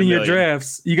you got it in your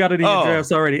drafts. You got it in your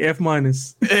drafts already. F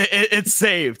minus. It's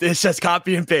saved. It's just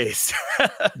copy and paste.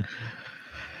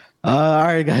 All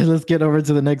right, guys, let's get over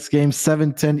to the next game.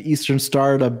 7:10 Eastern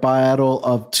start, a battle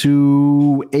of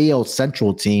two AL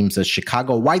Central teams. The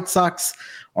Chicago White Sox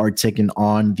are taking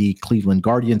on the Cleveland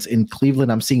Guardians. In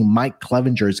Cleveland, I'm seeing Mike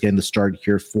Clevinger is getting the start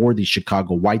here for the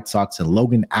Chicago White Sox, and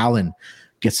Logan Allen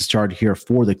gets the start here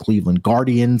for the Cleveland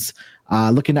Guardians.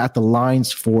 Looking at the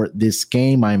lines for this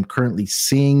game, I am currently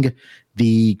seeing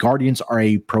the Guardians are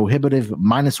a prohibitive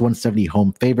 -170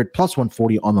 home favorite,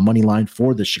 +140 on the money line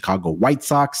for the Chicago White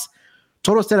Sox.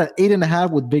 Total set at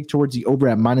 8.5 with big towards the over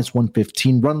at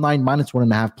 -115. Run line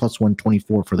 -1.5,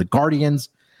 +124 for the Guardians,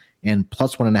 and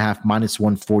 +1.5,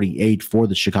 -148 for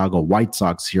the Chicago White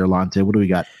Sox here. Lante, what do we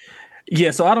got?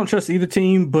 Yeah, so I don't trust either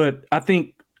team, but I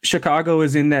think Chicago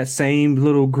is in that same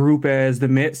little group as the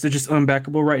Mets. They're just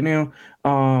unbackable right now.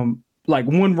 Like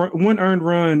one earned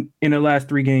run in the last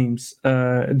 3 games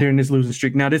during this losing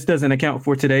streak. Now, this doesn't account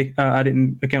for today. I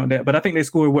didn't account that, but I think they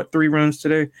scored 3 runs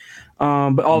today.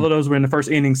 But all of those were in the first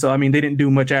inning. So, I mean, they didn't do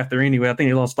much after anyway. I think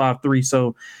they lost 5-3.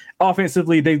 So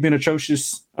offensively, they've been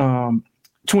atrocious.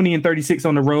 20 and 36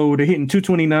 on the road. They're hitting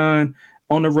 229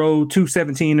 on the road,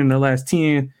 217 in the last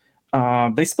 10.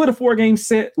 They split a 4-game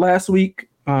set last week.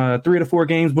 3 of the 4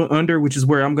 games went under, which is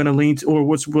where I'm going to lean to, or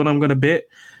what I'm going to bet.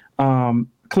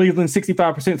 Cleveland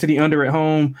 65% to the under at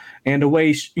home, and the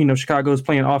way Chicago is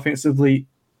playing offensively,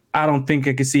 I don't think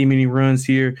I can see many runs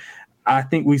here. I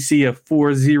think we see a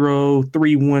 4-0,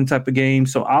 3-1 type of game.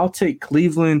 So I'll take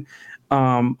Cleveland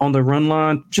on the run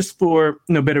line just for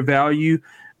better value.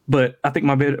 But I think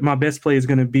my best play is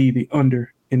going to be the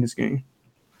under in this game.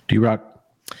 D-Rock.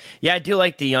 Yeah, I do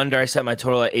like the under. I set my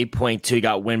total at 8.2. You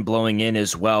got wind blowing in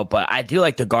as well. But I do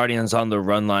like the Guardians on the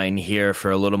run line here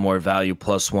for a little more value,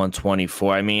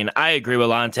 +124. I mean, I agree with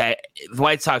Lante. The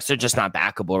White Sox are just not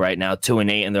backable right now,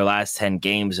 2-8 in their last 10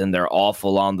 games, and they're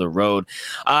awful on the road.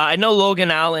 I know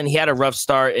Logan Allen, he had a rough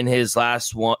start in his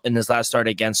last start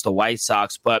against the White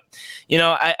Sox. But,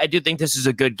 I do think this is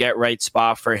a good get-right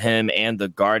spot for him and the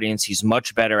Guardians. He's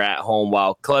much better at home,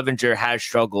 while Clevinger has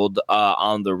struggled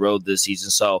on the road this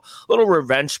season. So a little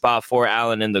revenge spot for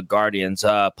Allen and the Guardians.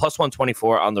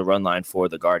 +124 on the run line for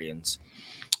the Guardians.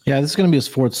 Yeah, this is going to be his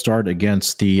 4th start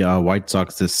against the White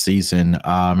Sox this season.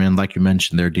 And like you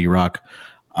mentioned there, D-Rock,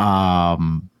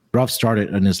 rough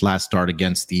started in his last start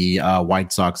against the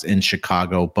White Sox in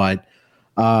Chicago. But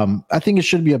I think it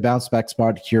should be a bounce back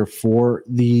spot here for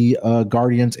the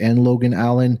Guardians and Logan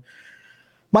Allen.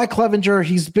 Mike Clevinger,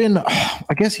 he's been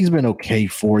okay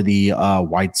for the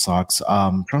White Sox.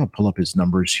 I'm trying to pull up his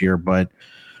numbers here, but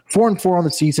 4-4 on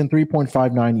the season,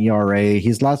 3.59 ERA.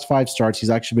 His last 5 starts, he's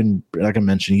actually been, like I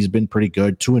mentioned, he's been pretty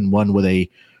good. 2-1 with a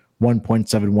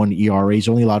 1.71 ERA. He's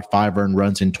only allowed 5 earned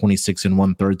runs in 26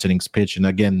 1/3 innings pitched. And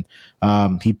again,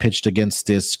 he pitched against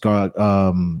this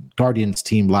Guardians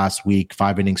team last week.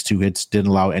 5 innings, 2 hits,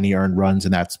 didn't allow any earned runs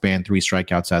in that span, 3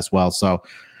 strikeouts as well. So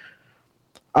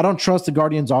I don't trust the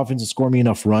Guardians offense to score me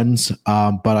enough runs,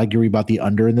 but I agree about the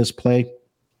under in this play.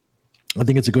 I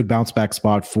think it's a good bounce back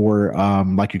spot for,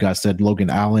 like you guys said, Logan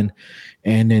Allen.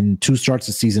 And in 2 starts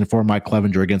this season for Mike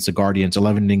Clevinger against the Guardians,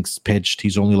 11 innings pitched.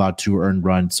 He's only allowed 2 earned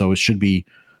runs. So it should be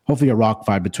hopefully a rock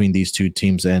fight between these 2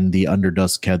 teams, and the under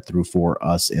does head through for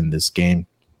us in this game.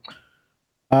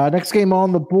 Next game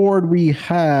on the board, we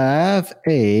have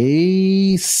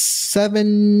a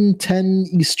 7:10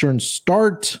 Eastern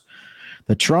start.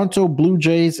 The Toronto Blue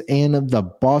Jays and the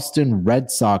Boston Red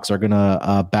Sox are going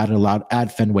to battle out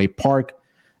at Fenway Park.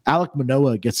 Alek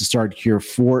Manoah gets to start here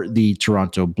for the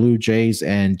Toronto Blue Jays,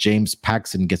 and James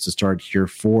Paxton gets to start here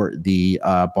for the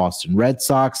Boston Red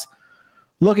Sox.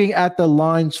 Looking at the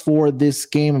lines for this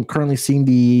game, I'm currently seeing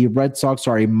the Red Sox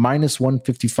are a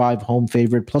 -155 home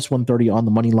favorite, +130 on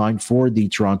the money line for the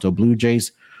Toronto Blue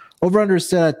Jays. Over-under is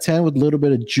set at 10 with a little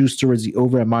bit of juice towards the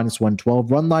over at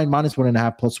 -112. Run line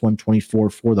 -1.5,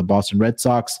 +124 for the Boston Red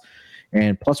Sox,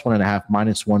 and +1.5,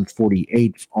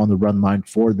 -148 on the run line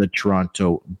for the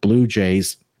Toronto Blue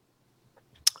Jays.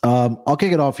 I'll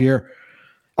kick it off here.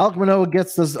 Alek Manoah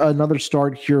gets us another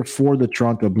start here for the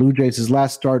Toronto Blue Jays. His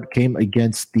last start came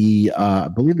against the, I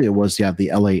believe it was, the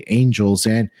LA Angels.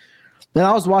 And then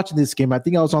I was watching this game. I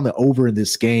think I was on the over in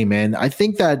this game, and I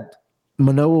think that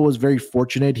Manoah was very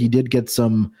fortunate. He did get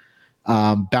some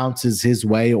bounces his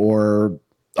way, or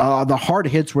The hard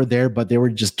hits were there, but they were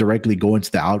just directly going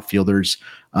to the outfielders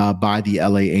by the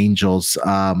LA Angels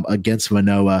against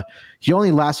Manoah. He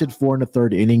only lasted 4 in the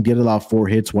third inning, did allow 4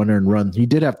 hits, 1 earned run. He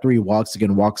did have 3 walks.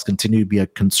 Again, walks continue to be a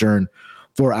concern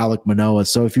for Alek Manoah.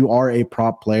 So if you are a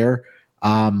prop player,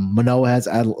 Manoah has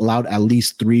allowed at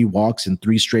least 3 walks in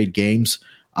 3 straight games,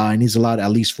 and he's allowed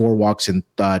at least 4 walks in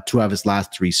 2 of his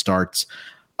last 3 starts.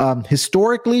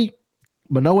 Historically,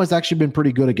 Manoah has actually been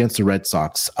pretty good against the Red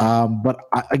Sox. But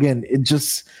again,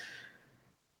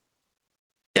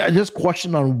 I just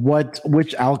question on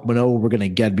which Alek Manoah we're going to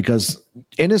get, because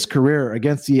in his career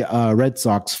against the Red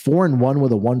Sox, 4-1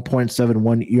 with a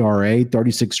 1.71 ERA,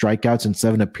 36 strikeouts and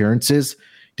 7 appearances.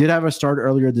 Did have a start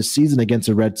earlier this season against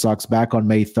the Red Sox back on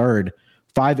May 3rd.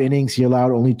 5 innings, he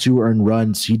allowed only 2 earned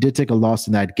runs. He did take a loss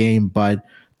in that game, but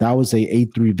that was a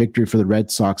 8-3 victory for the Red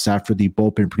Sox after the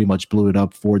bullpen pretty much blew it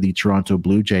up for the Toronto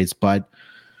Blue Jays. But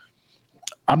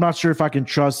I'm not sure if I can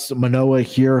trust Manoah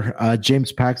here.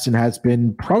 James Paxton has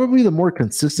been probably the more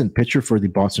consistent pitcher for the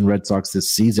Boston Red Sox this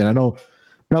season. I know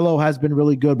Bello has been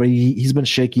really good, but he's been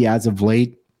shaky as of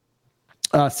late.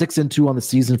 6-2 on the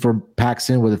season for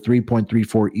Paxton with a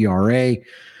 3.34 ERA.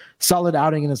 Solid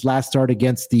outing in his last start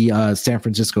against the San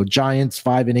Francisco Giants.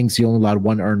 5 innings, he only allowed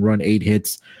 1 earned run, 8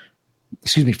 hits.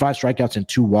 5 strikeouts and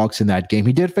 2 walks in that game.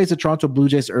 He did face the Toronto Blue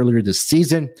Jays earlier this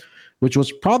season, which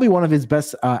was probably one of his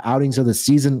best outings of the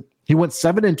season. He went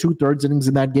 7 2/3 innings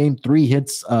in that game, 3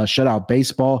 hits, shutout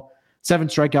baseball, 7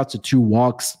 strikeouts to 2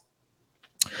 walks.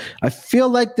 I feel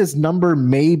like this number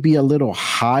may be a little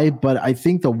high, but I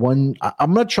think I'm going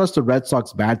to trust the Red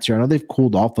Sox bats here. I know they've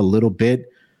cooled off a little bit,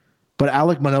 but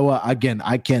Alek Manoah, again,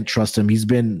 I can't trust him. He's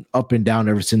been up and down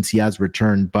ever since he has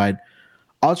returned, but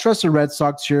I'll trust the Red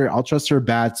Sox here. I'll trust their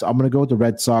bats. I'm going to go with the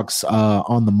Red Sox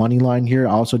on the money line here.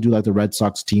 I also do like the Red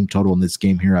Sox team total in this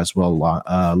game here as well.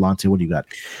 Lante, what do you got?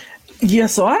 Yeah,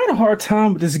 so I had a hard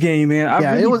time with this game,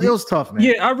 man. It was tough, man.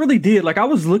 Yeah, I really did. Like, I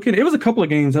was looking. It was a couple of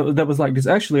games that was like this.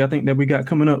 Actually, I think that we got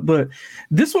coming up, but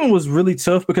this one was really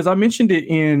tough because I mentioned it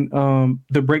in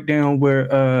the breakdown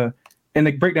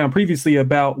previously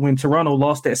about when Toronto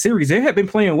lost that series. They had been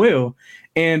playing well,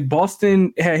 and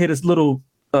Boston had hit a little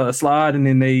slide, and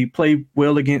then they played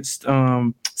well against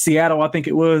Seattle, I think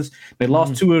it was. They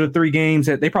lost 2 of the 3 games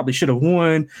that they probably should have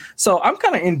won. So I'm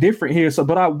kind of indifferent here.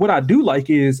 But what I do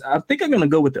like is I think I'm going to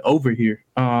go with the over here.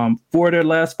 4 of their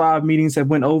last 5 meetings have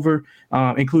went over,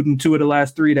 including 2 of the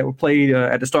last 3 that were played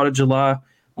at the start of July.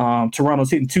 Toronto's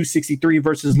hitting 263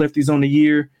 versus lefties on the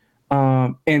year,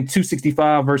 and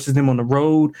 265 versus them on the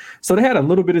road. So they had a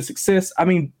little bit of success. I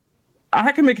mean,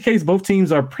 I can make a case both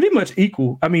teams are pretty much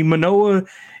equal. I mean, Manoah,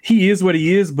 he is what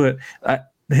he is, but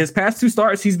his past 2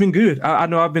 starts, he's been good. I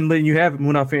know I've been letting you have it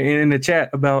when I've in the chat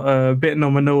about betting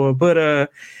on Manoah, but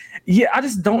yeah, I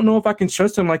just don't know if I can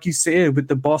trust him, like you said, with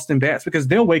the Boston bats, because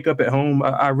they'll wake up at home.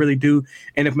 I really do.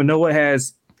 And if Manoah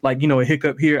has a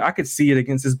hiccup here, I could see it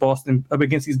against these Boston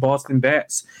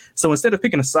bats. So instead of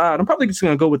picking a side, I'm probably just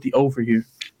going to go with the over here.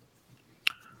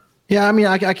 Yeah, I mean,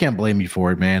 I can't blame you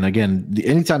for it, man. Again,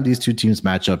 anytime these 2 teams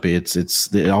match up, it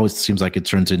always seems like it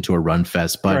turns into a run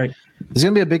fest. But It's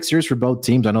going to be a big series for both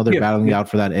teams. I know they're battling out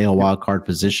for that AL wildcard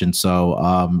position,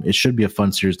 so it should be a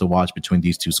fun series to watch between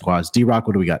these 2 squads. D-Rock,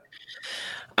 what do we got?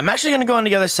 I'm actually going to go on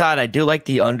the other side. I do like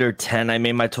the under 10. I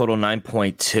made my total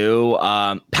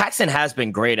 9.2. Paxton has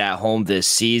been great at home this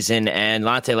season. And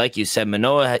Lante, like you said,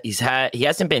 Manoah, he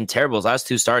hasn't been terrible. His last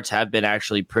 2 starts have been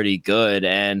actually pretty good.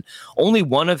 And only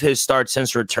one of his starts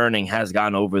since returning has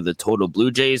gone over the total.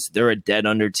 Blue Jays, they're a dead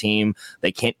under team.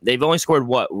 They've only scored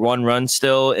 1 run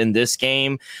still in this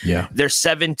game. Yeah. They're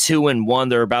 7-2-1.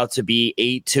 They're about to be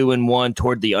 8-2-1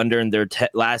 toward the under in their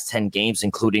last 10 games,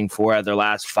 including 4 out of their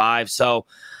last 5. So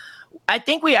I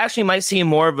think we actually might see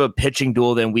more of a pitching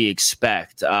duel than we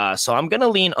expect. So I'm going to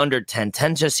lean under 10.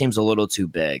 10 just seems a little too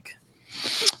big.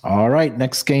 All right.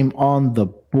 Next game on the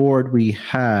board, we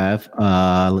have,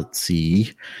 let's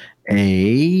see,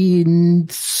 a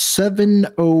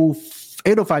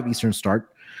 8:05 Eastern start.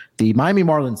 The Miami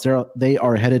Marlins, they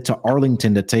are headed to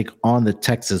Arlington to take on the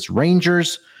Texas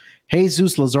Rangers.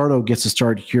 Jesus Luzardo gets a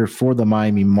start here for the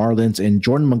Miami Marlins, and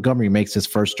Jordan Montgomery makes his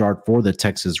first start for the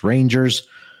Texas Rangers.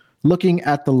 Looking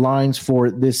at the lines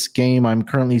for this game, I'm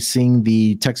currently seeing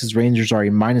the Texas Rangers are a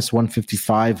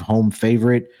 -155 home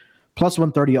favorite,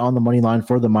 +130 on the money line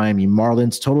for the Miami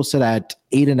Marlins. Total set at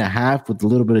 8.5 with a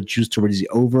little bit of juice towards the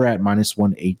over at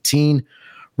 -118.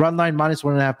 Run line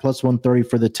 -1.5, +130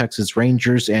 for the Texas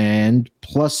Rangers, and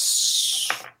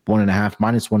 +1.5,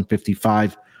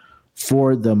 -155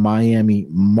 for the Miami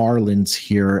Marlins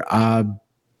here.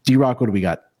 D-Rock, what do we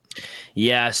got?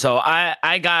 Yeah, so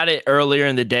I got it earlier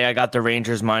in the day. I got the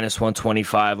Rangers minus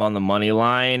 125 on the money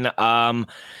line.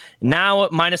 Now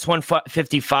minus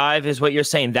 155 is what you're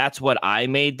saying. That's what I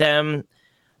made them.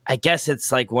 I guess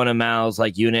it's like one of Mal's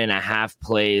like unit and a half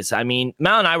plays. I mean,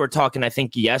 Mal and I were talking, I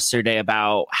think, yesterday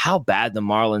about how bad the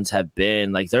Marlins have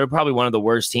been. Like, they're probably one of the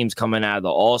worst teams coming out of the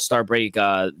All-Star break.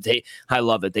 I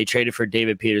love it. They traded for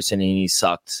David Peterson and he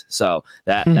sucked. So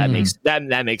that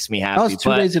makes me happy. That was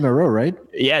 2 days in a row, right?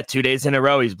 Yeah, 2 days in a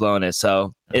row he's blown it.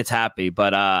 So it's happy.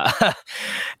 But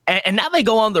and now they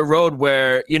go on the road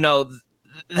where, you know,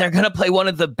 they're going to play one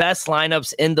of the best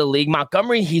lineups in the league.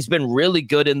 Montgomery, he's been really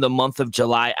good in the month of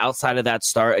July outside of that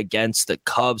start against the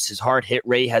Cubs. His hard hit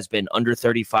rate has been under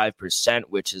 35%,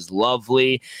 which is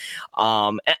lovely.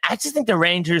 And I just think the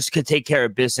Rangers could take care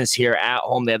of business here at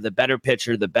home. They have the better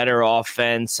pitcher, the better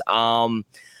offense.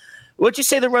 What'd you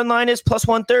say the run line is? Plus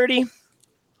 130?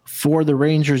 For the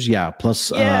Rangers,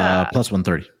 plus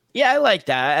 130. Yeah, I like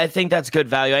that. I think that's good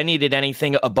value. I needed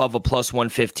anything above a plus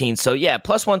 115. So yeah,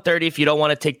 plus 130 if you don't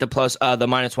want to take the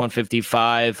minus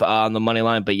 155 on the money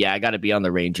line. But yeah, I got to be on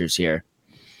the Rangers here.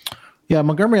 Yeah,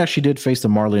 Montgomery actually did face the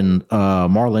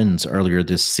Marlins earlier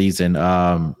this season.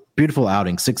 Beautiful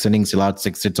outing, 6 innings, allowed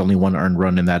 6 hits, only 1 earned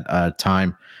run in that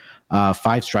time. 5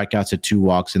 strikeouts and 2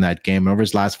 walks in that game. And over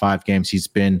his last 5 games, he's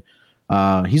been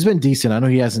decent. I know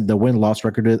he hasn't, the win-loss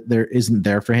record there isn't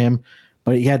there for him.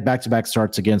 But he had back-to-back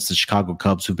starts against the Chicago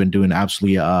Cubs, who've been doing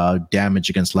absolutely damage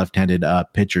against left-handed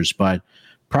pitchers. But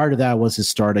prior to that was his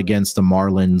start against the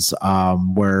Marlins,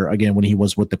 where, again, when he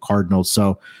was with the Cardinals.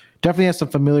 So definitely has some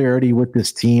familiarity with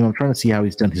this team. I'm trying to see how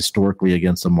he's done historically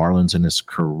against the Marlins in his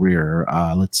career.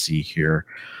 Let's see here.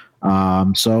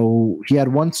 So he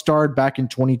had 1 start back in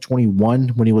 2021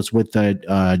 when he was with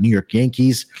the New York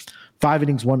Yankees. 5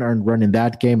 innings, 1 earned run in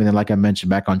that game. And then, like I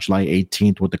mentioned, back on July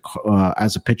 18th with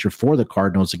as a pitcher for the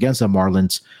Cardinals against the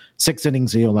Marlins, 6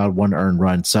 innings, he allowed 1 earned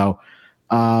run. So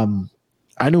I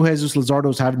knew Jesus Luzardo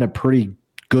was having a pretty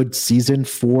good season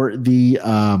for the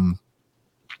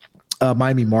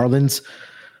Miami Marlins.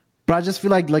 But I just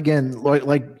feel like, again,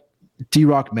 like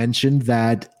D-Rock mentioned,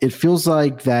 that it feels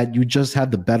like that you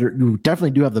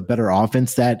definitely do have the better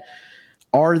offense. That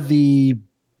are the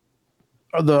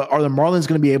Marlins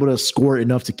going to be able to score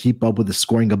enough to keep up with the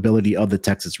scoring ability of the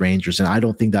Texas Rangers? And I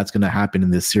don't think that's going to happen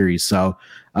in this series. So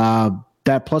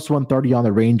that plus 130 on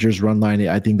the Rangers run line,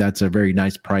 I think that's a very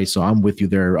nice price. So I'm with you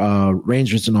there.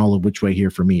 Rangers and all of which way here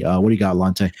for me. What do you got,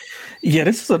 Lante? Yeah,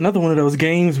 this is another one of those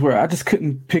games where I just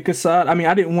couldn't pick a side. I mean,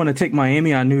 I didn't want to take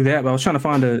Miami. I knew that, but I was trying to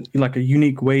find a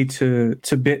unique way to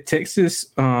bet Texas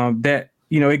that,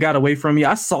 you know, it got away from me.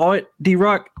 I saw it,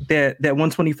 D-Rock, that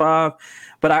 125,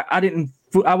 but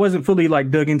I wasn't fully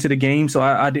dug into the game, so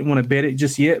I didn't want to bet it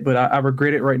just yet, but I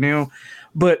regret it right now.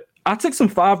 But I took some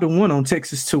 5-1 on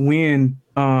Texas to win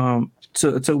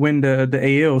to win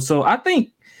the AL. So I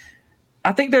think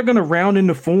they're going to round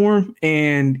into form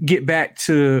and get back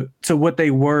to what they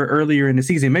were earlier in the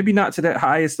season. Maybe not to that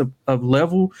highest of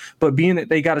level, but being that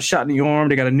they got a shot in the arm,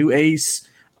 they got a new ace.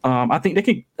 I think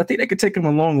they could take them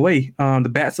a long way. The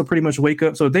bats will pretty much wake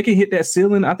up. So if they can hit that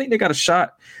ceiling, I think they got a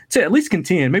shot to at least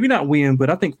contend. Maybe not win, but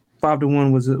I think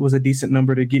 5-1 was a decent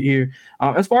number to get here.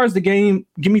 As far as the game,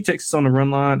 give me Texas on the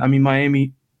run line. I mean,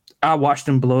 Miami, I watched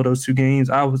them blow those 2 games.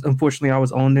 I was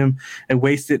on them and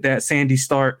wasted that Sandy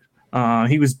start.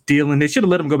 He was dealing. They should have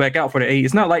let him go back out for the 8.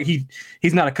 It's not like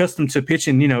he's not accustomed to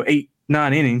pitching, 8-9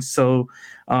 innings. So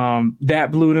that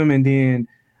blew them. And then,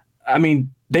 I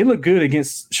mean, they look good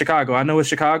against Chicago. I know it's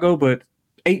Chicago, but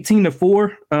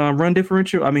 18-4 run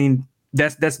differential. I mean,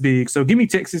 that's big. So give me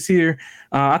Texas here.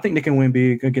 I think they can win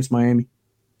big against Miami.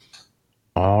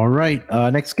 All right.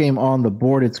 Next game on the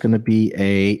board, it's going to be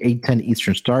a 8:10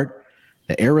 Eastern start.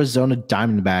 The Arizona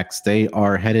Diamondbacks, they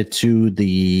are headed to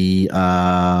the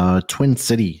Twin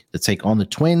City to take on the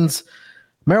Twins.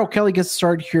 Merrill Kelly gets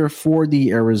started here for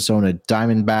the Arizona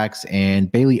Diamondbacks,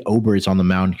 and Bailey Ober is on the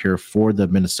mound here for the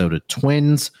Minnesota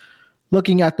Twins.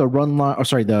 Looking at the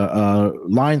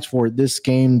lines for this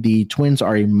game, the Twins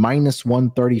are a minus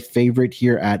 130 favorite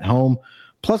here at home,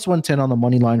 plus 110 on the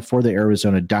money line for the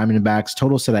Arizona Diamondbacks.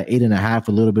 Total set at 8.5,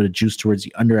 a little bit of juice towards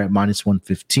the under at minus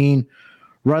 115.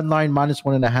 Run line minus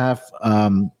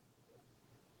 1.5.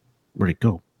 Where'd it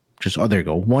go? There you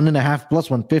go. 1.5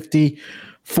 plus 150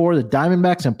 for the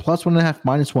Diamondbacks and plus 1.5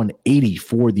 minus 180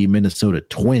 for the Minnesota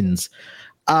Twins.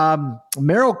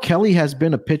 Merrill Kelly has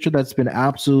been a pitcher that's been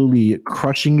absolutely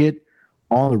crushing it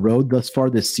on the road thus far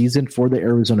this season for the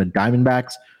Arizona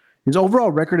Diamondbacks. His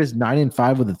overall record is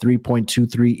 9-5 with a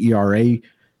 3.23 ERA.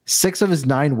 6 of his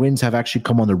 9 wins have actually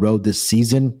come on the road this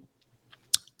season,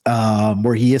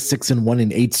 where he is 6-1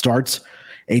 in 8 starts.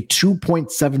 a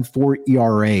 2.74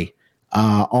 ERA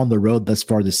on the road thus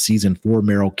far this season for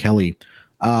Merrill Kelly.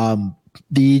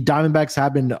 The Diamondbacks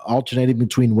have been alternating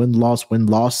between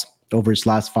win-loss over his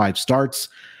last 5 starts.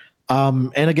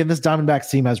 And again, this Diamondbacks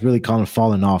team has really kind of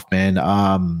fallen off, man.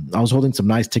 I was holding some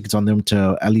nice tickets on them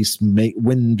to at least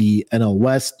win the NL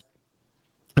West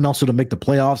and also to make the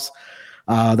playoffs.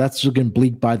 That's looking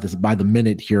bleak by the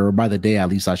minute here, or by the day at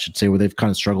least, I should say, where they've kind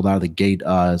of struggled out of the gate,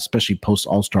 especially post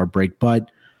All-Star break.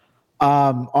 But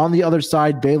on the other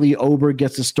side, Bailey Ober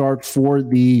gets a start for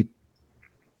the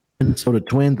Minnesota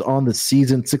Twins on the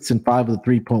season, 6-5 with a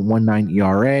 3.19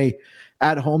 ERA.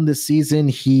 At home this season,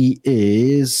 he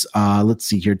is,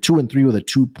 2-3 with a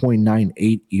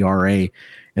 2.98 ERA.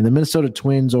 And the Minnesota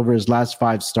Twins, over his last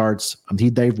 5 starts,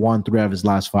 they've won 3 out of his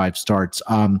last 5 starts.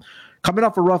 Coming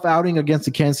off a rough outing against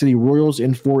the Kansas City Royals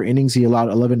in 4 innings, he allowed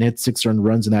 11 hits, 6 earned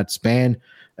runs in that span.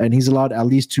 And he's allowed at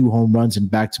least 2 home runs in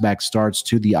back-to-back starts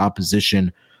to the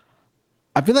opposition.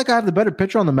 I feel like I have the better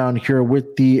pitcher on the mound here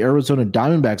with the Arizona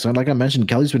Diamondbacks. And like I mentioned,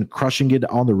 Kelly's been crushing it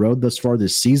on the road thus far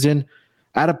this season.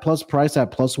 At a plus price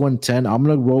at plus 110, I'm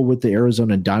going to roll with the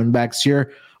Arizona Diamondbacks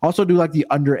here. Also do like the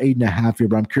under 8.5 here,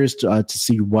 but I'm curious to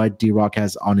see what D-Rock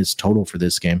has on his total for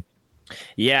this game.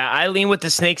 Yeah, I lean with the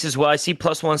Snakes as well. I see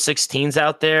plus 116s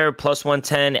out there, plus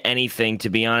 110, anything, to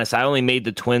be honest. I only made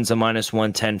the Twins a minus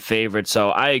 110 favorite,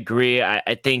 so I agree.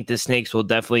 I think the Snakes will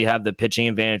definitely have the pitching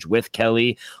advantage with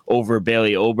Kelly over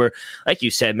Bailey Ober. Like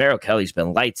you said, Merrill Kelly's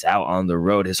been lights out on the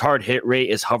road. His hard hit rate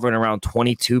is hovering around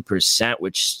 22%,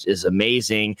 which is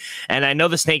amazing. And I know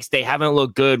the Snakes, they haven't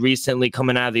looked good recently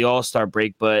coming out of the All-Star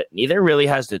break, but neither really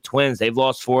has the Twins. They've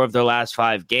lost 4 of their last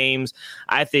 5 games.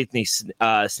 I think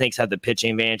the Snakes have the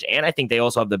pitching advantage, and I think they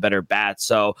also have the better bat.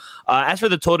 So as for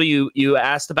the total you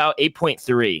asked about,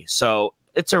 8.3, so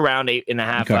it's around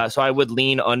 8.5. Okay. So I would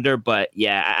lean under, but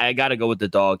yeah, I gotta go with the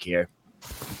dog here.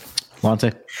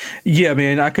 Monte? Yeah,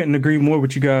 man, I couldn't agree more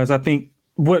with you guys. I think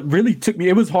what really took me,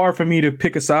 it was hard for me to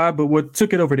pick a side, but what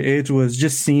took it over the edge was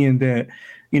just seeing that,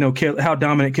 how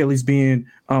dominant Kelly's been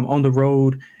on the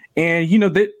road. And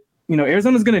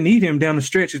Arizona's going to need him down the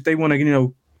stretch if they want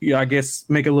to I guess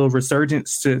make a little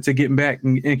resurgence to getting back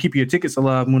and keep your tickets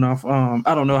alive went off.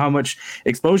 I don't know how much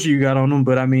exposure you got on them,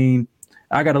 but I mean,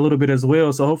 I got a little bit as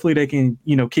well. So hopefully they can,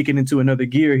 kick it into another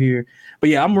gear here. But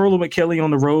yeah, I'm rolling with Kelly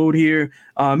on the road here.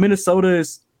 Minnesota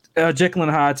is a Jekyll and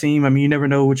Hyde team. I mean, you never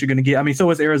know what you're going to get. I mean, so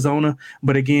is Arizona.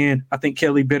 But again, I think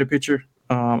Kelly better pitcher.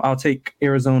 I'll take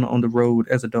Arizona on the road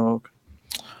as a dog.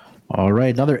 All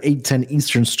right, another 8:10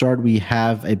 Eastern start. We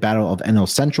have a battle of NL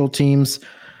Central teams.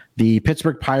 The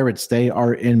Pittsburgh Pirates, they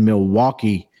are in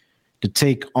Milwaukee to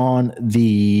take on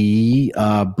the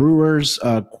Brewers.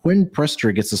 Quinn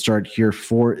Prester gets to start here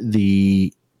for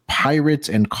the Pirates,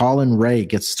 and Colin Ray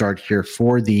gets to start here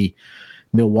for the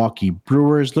Milwaukee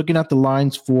Brewers. Looking at the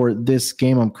lines for this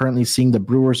game, I'm currently seeing the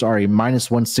Brewers are a minus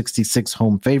 166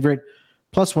 home favorite,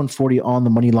 plus 140 on the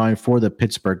money line for the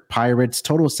Pittsburgh Pirates.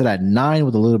 Total set at 9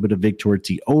 with a little bit of vig towards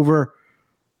the over.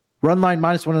 Run line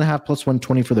minus 1.5 plus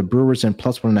 120 for the Brewers, and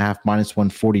plus 1.5 minus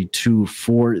 142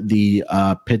 for the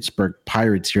Pittsburgh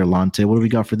Pirates here, Lante. What do we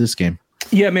got for this game?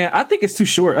 Yeah, man, I think it's too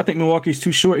short. I think Milwaukee's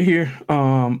too short here.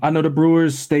 I know the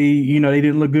Brewers, they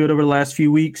didn't look good over the last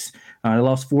few weeks. They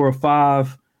lost 4 or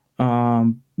 5.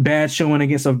 Bad showing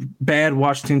against a bad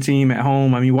Washington team at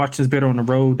home. I mean, Washington's better on the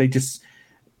road. They just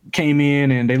came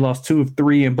in and they lost 2 of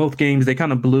 3 in both games. They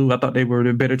kind of blew. I thought they were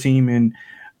the better team, and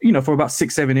for about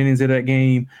 6-7 innings of that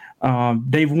game.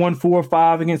 They've won 4 or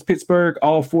 5 against Pittsburgh,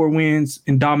 all 4 wins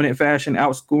in dominant fashion,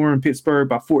 outscoring Pittsburgh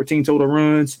by 14 total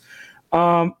runs.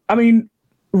 I mean,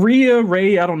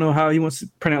 Ray, I don't know how he wants to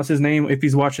pronounce his name. If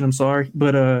he's watching, I'm sorry.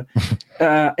 But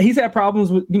he's had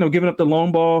problems with, giving up the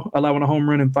long ball, allowing a home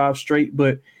run in 5 straight.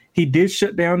 But he did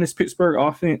shut down this Pittsburgh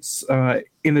offense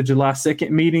in the July 2nd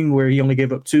meeting, where he only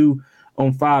gave up 2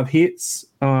 on 5 hits.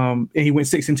 And he went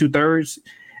 6 2/3.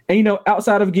 And,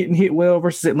 outside of getting hit well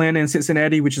versus Atlanta and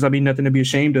Cincinnati, which is, nothing to be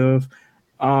ashamed of,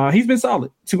 he's been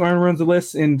solid. 2 earned runs or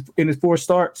less in his 4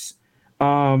 starts.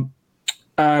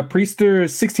 Priester,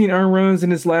 16 earned runs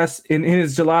in his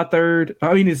July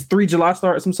 3rd. His 3 July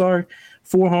starts,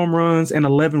 4 home runs and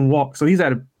 11 walks. So he's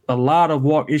had a lot of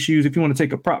walk issues. If you want to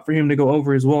take a prop for him to go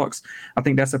over his walks, I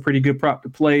think that's a pretty good prop to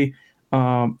play.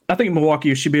 I think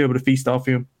Milwaukee should be able to feast off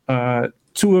him.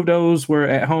 2 of those were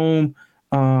at home.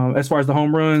 As far as the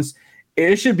home runs,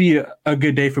 it should be a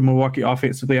good day for Milwaukee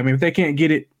offensively. I mean, if they can't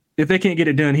get it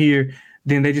done here,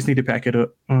 then they just need to pack it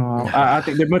up. I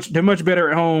think they're much better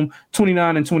at home.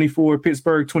 29-24,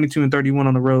 Pittsburgh 22-31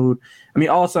 on the road. I mean,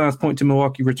 all signs point to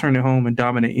Milwaukee returning home and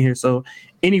dominating here. So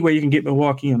any way you can get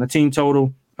Milwaukee on the team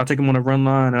total, I'll take them on a run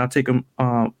line, and I'll take them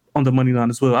on the money line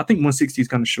as well. I think 160 is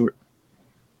kind of short.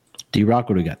 D-Rock,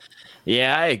 what do we got?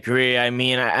 Yeah, I agree. I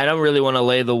mean, I don't really want to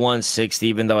lay the 160,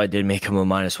 even though I did make him a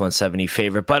minus 170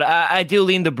 favorite. But I do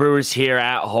lean the Brewers here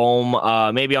at home,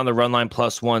 maybe on the run line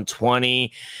plus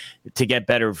 120 to get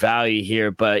better value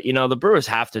here. But, the Brewers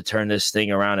have to turn this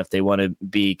thing around if they want to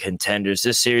be contenders.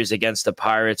 This series against the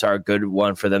Pirates are a good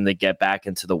one for them to get back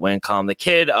into the win column. The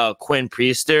kid, Quinn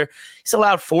Priester, he's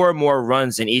allowed 4 more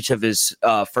runs in each of his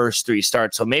first 3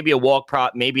 starts. So maybe a walk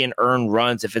prop, maybe an earned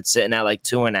runs if it's sitting at like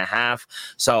 2.5.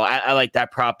 So I like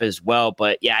that prop as well.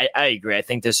 But yeah, I agree. I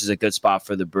think this is a good spot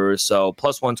for the Brewers. So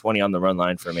plus 120 on the run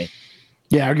line for me.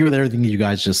 Yeah, I agree with everything you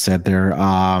guys just said there.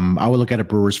 I would look at a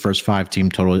Brewers first 5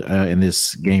 team total in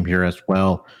this game here as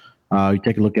well. You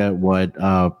take a look at what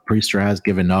Priester has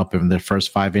given up in the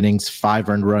first 5 innings: 5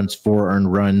 earned runs, 4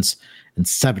 earned runs, and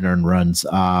 7 earned runs.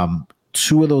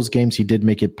 2 of those games he did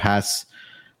make it past,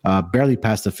 barely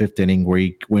past the 5th inning, where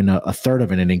he went a third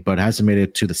of an inning, but hasn't made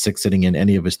it to the 6th inning in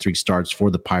any of his 3 starts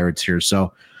for the Pirates here.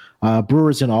 So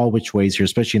Brewers in all which ways here,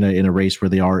 especially in a race where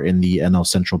they are in the NL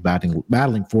Central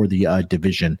battling for the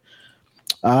division.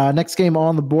 Next game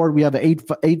on the board, we have an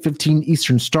 8:15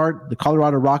 Eastern start. The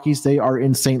Colorado Rockies, they are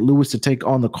in St. Louis to take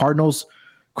on the Cardinals.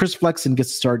 Chris Flexen gets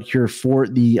to start here for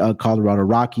the Colorado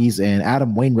Rockies, and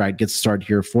Adam Wainwright gets to start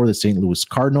here for the St. Louis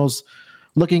Cardinals.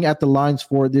 Looking at the lines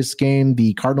for this game,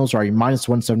 the Cardinals are a minus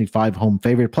 175 home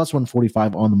favorite, plus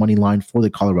 145 on the money line for the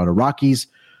Colorado Rockies.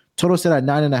 Total set at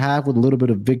 9.5 with a little bit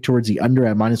of vig towards the under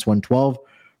at minus 112.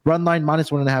 Run line minus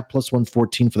 1.5 plus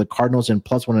 114 for the Cardinals, and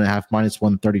plus 1.5 minus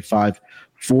 135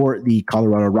 for the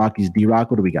Colorado Rockies. D-Rock,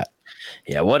 what do we got?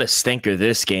 Yeah, what a stinker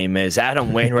this game is.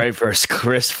 Adam Wainwright versus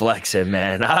Chris Flexen,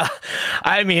 man.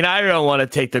 I mean, I don't want to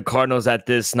take the Cardinals at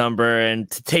this number, and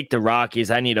to take the Rockies,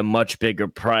 I need a much bigger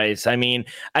price. I mean,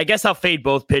 I guess I'll fade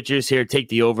both pitchers here, take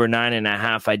the over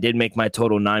 9.5. I did make my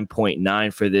total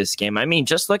 9.9 for this game. I mean,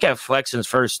 just look at Flexen's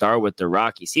first start with the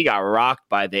Rockies. He got rocked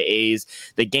by the A's.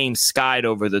 The game skied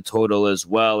over the total as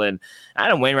well, and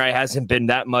Adam Wainwright hasn't been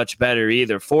that much better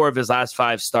either. 4 of his last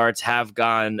 5 starts have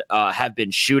been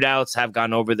shootouts, have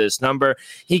gone over this number.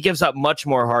 He gives up much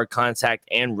more hard contact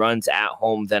and runs at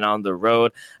home than on the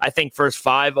road. I think first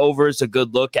 5 over is a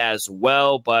good look as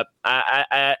well, but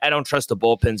I don't trust the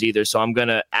bullpens either, so I'm going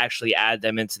to actually add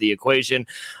them into the equation.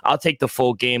 I'll take the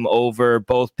full game over.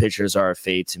 Both pitchers are a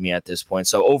fade to me at this point,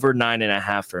 so over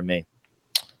 9.5 for me.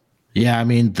 Yeah, I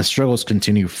mean, the struggles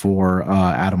continue for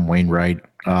Adam Wainwright.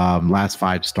 Last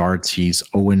 5 starts, he's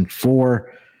 0-4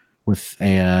 with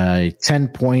a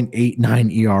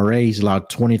 10.89 ERA. He's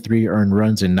allowed 23 earned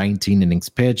runs in 19 innings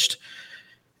pitched.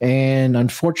 And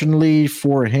unfortunately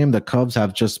for him, the Cubs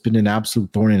have just been an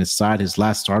absolute thorn in his side. His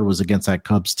last start was against that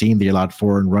Cubs team. They allowed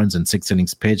 4 earned runs in 6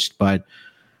 innings pitched. But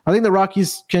I think the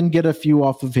Rockies can get a few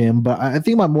off of him. But I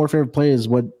think my more favorite play is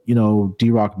what,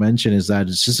 D-Rock mentioned, is that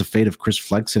it's just a fade of Chris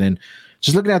Flexen. And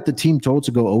just looking at the team total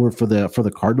to go over for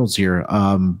the Cardinals here,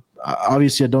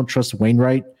 obviously I don't trust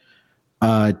Wainwright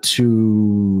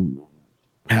to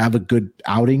have a good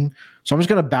outing. So I'm just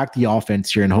going to back the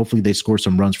offense here, and hopefully they score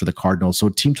some runs for the Cardinals. So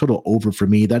team total over for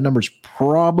me. That number's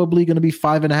probably going to be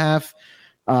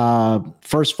 5.5.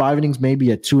 First 5 innings,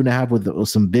 maybe at 2.5 with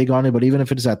some big on it. But even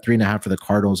if it is at 3.5 for the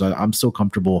Cardinals, I'm still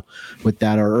comfortable with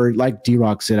that. Or like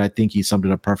D-Rock said, I think he summed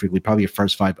it up perfectly. Probably a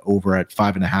first 5 over at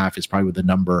 5.5 is probably the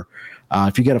number.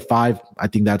 If you get a 5, I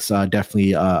think that's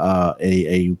definitely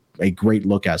a great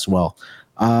look as well.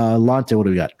 Lante, what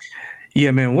do we got?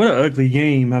 Yeah, man, what an ugly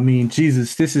game. I mean,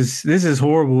 Jesus, this is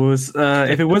horrible. If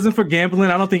it wasn't for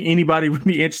gambling, I don't think anybody would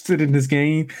be interested in this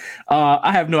game.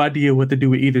 I have no idea what to do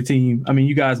with either team. I mean,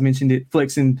 you guys mentioned it.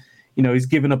 Flexen, he's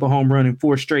given up a home run in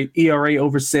 4 straight. ERA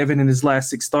over 7 in his last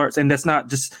 6 starts. And that's not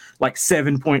just like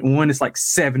 7.1. It's like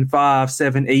 7.5,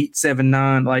 7.8,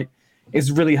 7.9. Like, it's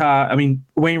really high. I mean,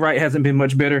 Wainwright hasn't been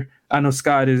much better. I know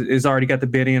Scott is already got the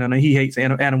bet in. I know he hates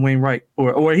Adam Wainwright,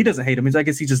 or he doesn't hate him. I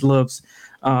guess he just loves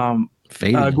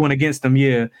going against him.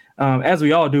 Yeah, as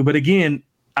we all do. But again,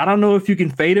 I don't know if you can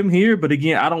fade him here. But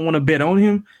again, I don't want to bet on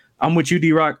him. I'm with you,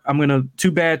 D-Rock. I'm going to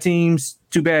 2 bad teams,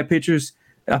 2 bad pitchers.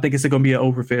 I think it's going to be an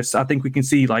overfest. I think we can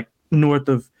see like north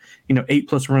of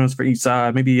 8+ runs for each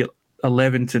side, maybe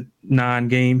 11-9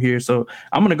 game here. So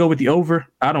I'm going to go with the over.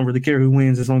 I don't really care who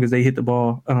wins as long as they hit the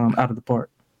ball out of the park.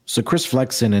 So Chris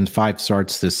Flexen in 5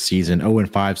 starts this season,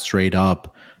 0-5 straight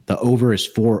up. The over is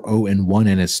 4-0-1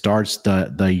 in his starts.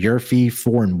 The Yurfee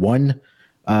 4-1,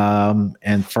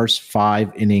 and first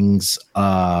 5 innings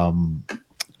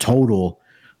total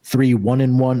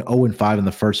 3-1-1, 0-5 in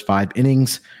the first 5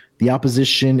 innings. The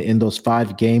opposition in those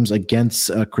 5 games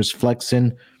against Chris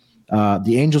Flexen,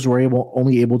 The Angels were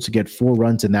only able to get 4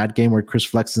 runs in that game where Chris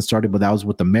Flexen started, but that was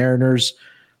with the Mariners.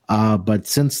 But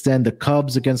since then, the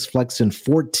Cubs against Flexen,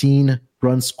 14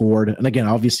 runs scored. And again,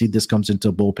 obviously, this comes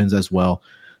into bullpens as well.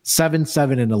 7,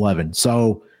 7, and 11.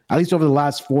 So at least over the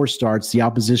last 4 starts, the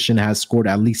opposition has scored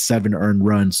at least 7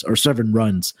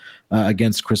 runs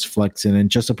against Chris Flexen. And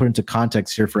just to put into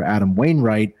context here for Adam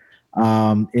Wainwright,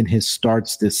 in his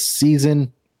starts this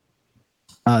season,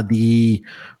 the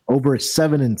over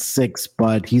 7 and 6,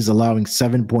 but he's allowing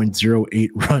 7.08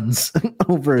 runs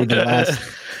over the last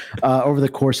over the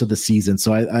course of the season.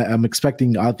 So I'm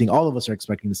expecting. I think all of us are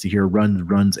expecting to see here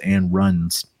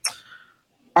runs.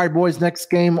 All right, boys. Next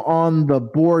game on the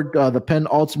board, the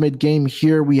penultimate game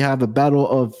here. We have a battle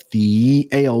of the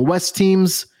AL West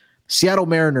teams. Seattle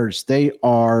Mariners. They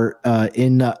are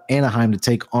in Anaheim to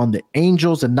take on the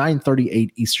Angels. A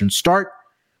 9:38 Eastern start.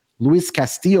 Luis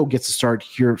Castillo gets to start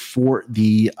here for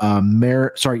the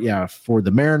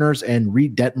Mariners, and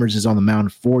Reed Detmers is on the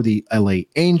mound for the LA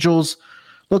Angels.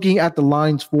 Looking at the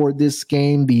lines for this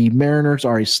game, the Mariners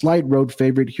are a slight road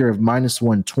favorite here of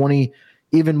 -120.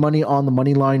 Even money on the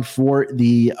money line for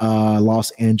the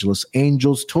Los Angeles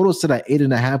Angels. Total set at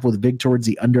 8.5 with Vig towards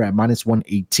the under at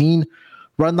 -118.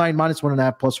 Run line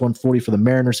 -1.5 plus 140 for the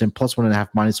Mariners, and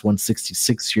 +1.5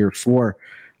 -166 here for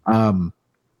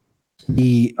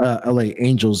the LA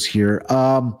Angels here.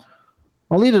 I'll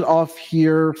lead it off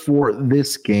here for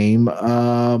this game.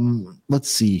 Let's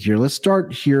see here. Let's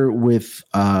start here with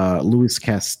Luis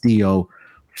Castillo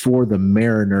for the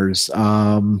Mariners.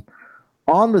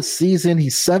 On the season,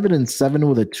 he's 7-7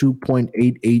 with a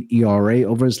 2.88 ERA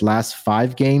over his last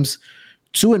 5 games.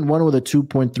 2-1 with a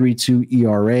 2.32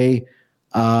 ERA.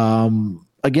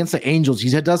 Against the Angels,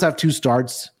 he does have 2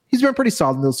 starts. He's been pretty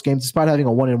solid in those games, despite having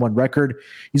a 1-1 record.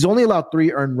 He's only allowed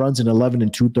 3 earned runs in 11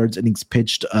 2/3 innings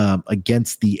pitched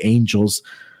against the Angels.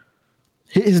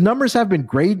 His numbers have been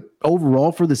great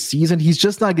overall for the season. He's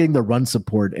just not getting the run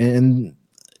support, and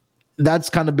that's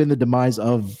kind of been the demise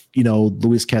of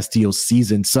Luis Castillo's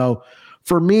season. So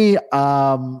for me,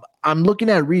 I'm looking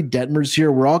at Reed Detmers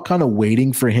here. We're all kind of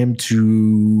waiting for him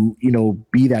to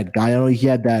be that guy. I know he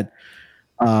had that.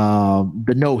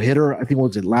 The no-hitter, I think,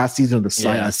 was it last season or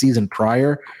the season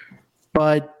prior?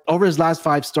 But over his last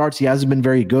 5 starts, he hasn't been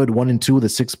very good. 1-2 with a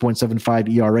 6.75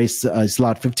 ERA. He's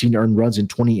allowed 15 earned runs in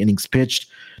 20 innings pitched.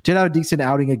 Did have a decent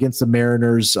outing against the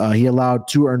Mariners. He allowed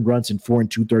 2 earned runs in 4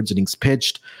 2/3 innings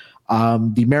pitched.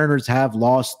 The Mariners have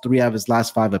lost 3 out of his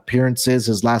last 5 appearances.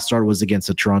 His last start was against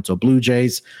the Toronto Blue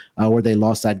Jays, where they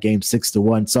lost that game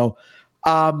 6-1. So,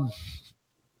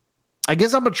 I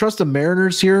guess I'm going to trust the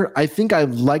Mariners here. I think I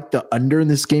like the under in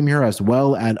this game here as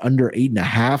well at under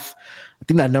 8.5. I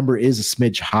think that number is a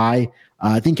smidge high.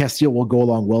 I think Castillo will go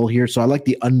along well here. So I like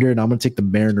the under, and I'm going to take the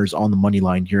Mariners on the money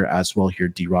line here as well here,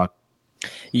 D-Rock.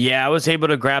 Yeah, I was able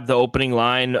to grab the opening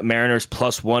line, Mariners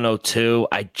 +102.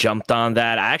 I jumped on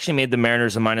that. I actually made the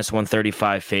Mariners a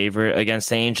 -135 favorite against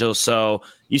the Angels. So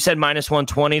you said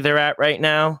 -120 they're at right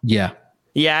now? Yeah.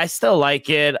 Yeah, I still like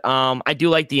it. I do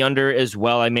like the under as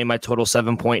well. I made my total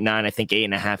 7.9. I think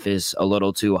 8.5 is a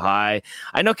little too high.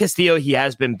 I know Castillo, he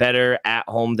has been better at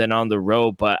home than on the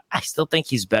road, but I still think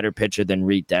he's better pitcher than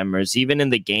Reed Detmers. Even in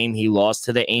the game he lost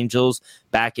to the Angels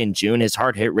back in June, his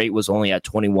hard hit rate was only at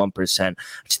 21%.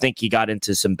 I just think he got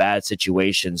into some bad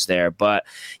situations there, but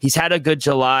he's had a good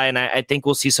July, and I think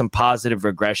we'll see some positive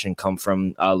regression come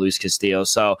from Luis Castillo.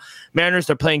 So Mariners,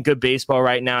 they're playing good baseball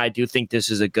right now. I do think this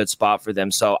is a good spot for them.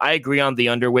 So I agree on the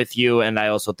under with you, and I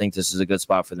also think this is a good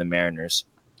spot for the Mariners.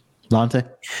 Lante?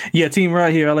 Yeah, team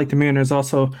right here. I like the Mariners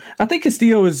also. I think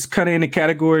Castillo is kind of in the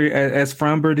category as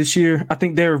Framber this year. I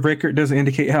think their record doesn't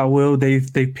indicate how well they've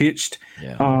pitched.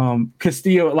 Yeah.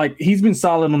 Castillo, he's been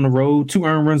solid on the road, 2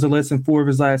 earned runs or less in 4 of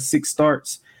his last 6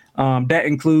 starts. That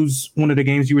includes one of the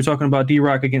games you were talking about,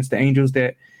 D-Rock, against the Angels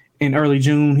that in early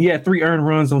June. He had 3 earned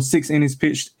runs on 6 innings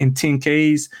pitched and 10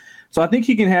 Ks. So I think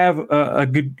he can have a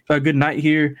good night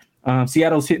here.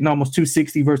 Seattle's hitting almost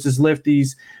 260 versus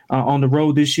lefties on the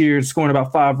road this year, scoring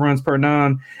about 5 runs per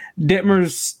 9.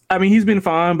 Detmers, I mean, he's been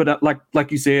fine, but like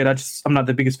you said, I'm not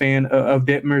the biggest fan of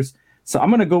Detmers. So I'm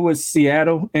going to go with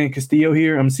Seattle and Castillo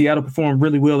here. Seattle performed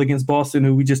really well against Boston,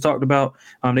 who we just talked about.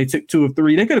 They took 2 of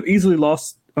 3. They could have easily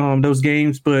lost those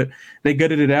games, but they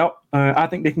gutted it out. I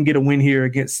think they can get a win here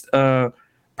against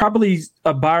probably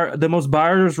the most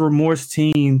buyer's remorse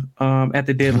team at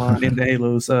the deadline in the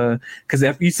Halos. Because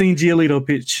if you've seen Giolito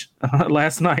pitch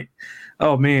last night,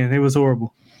 oh man, it was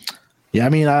horrible. Yeah, I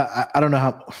mean, I don't know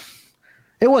how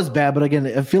it was bad, but again,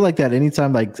 I feel like that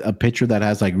anytime a pitcher that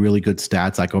has really good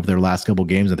stats over their last couple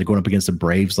games that they're going up against the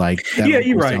Braves, that yeah,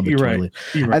 you're right.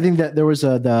 I think that there was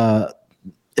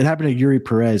it happened to Yuri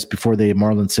Perez before the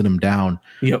Marlins sent him down.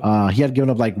 Yep. He had given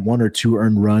up like 1 or 2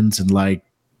 earned runs in like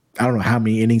I don't know how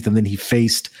many innings, and then he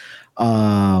faced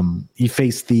the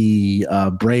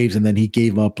Braves, and then he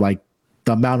gave up like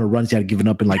the amount of runs he had given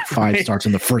up in like 5 starts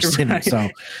in the first inning. So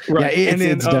yeah,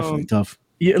 it's definitely tough.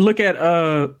 Yeah, look at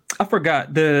I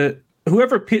forgot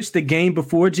whoever pitched the game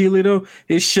before Giolito,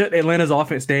 it shut Atlanta's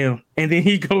offense down, and then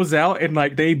he goes out and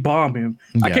like they bomb him.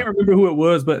 Yeah. I can't remember who it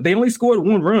was, but they only scored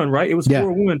 1 run, right? It was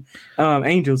 4-1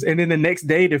 Angels, and then the next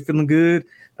day they're feeling good.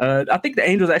 I think the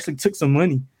Angels actually took some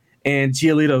money, and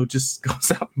Giolito just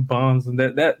goes out and bombs, and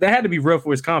that had to be rough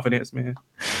for his confidence, man.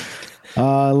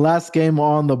 Last game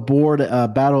on the board,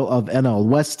 battle of NL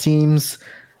West teams,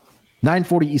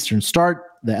 9:40 Eastern start.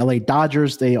 The LA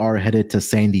Dodgers, they are headed to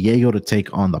San Diego to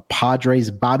take on the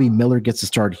Padres. Bobby Miller gets to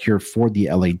start here for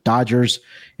the LA Dodgers,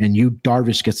 and Yu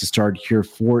Darvish gets to start here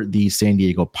for the San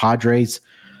Diego Padres.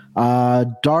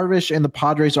 Darvish and the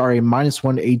Padres are a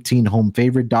 -118 home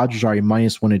favorite. Dodgers are a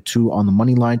 -102 on the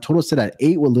money line. Total set at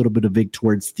 8 with a little bit of vig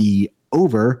towards the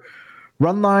over.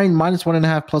 Run line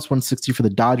 -1.5 +160 for the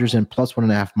Dodgers and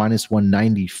 +1.5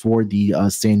 -190 for the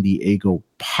San Diego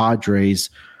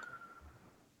Padres.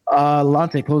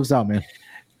 Lante, close out, man.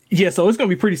 Yeah, so it's going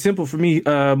to be pretty simple for me.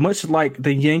 Much like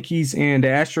the Yankees and the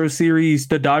Astros series,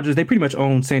 the Dodgers, they pretty much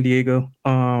own San Diego.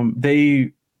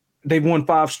 They won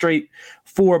 5 straight,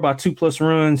 4 by 2+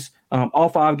 runs. All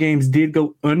 5 games did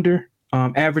go under,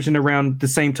 averaging around the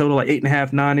same total, like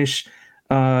 8.5, 9-ish.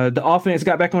 The offense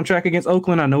got back on track against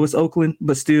Oakland. I know it's Oakland,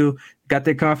 but still got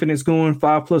their confidence going.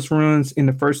 5+ runs in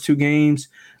the first 2 games.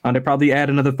 They probably add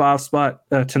another 5 spot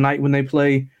tonight when they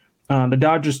play. The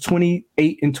Dodgers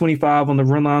 28-25 on the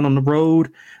run line on the road.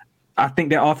 I think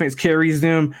that offense carries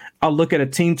them. I'll look at a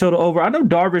team total over. I know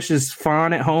Darvish is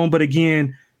fine at home, but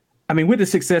again, I mean, with the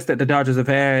success that the Dodgers have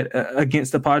had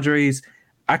against the Padres,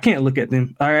 I can't look at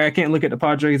them. I can't look at the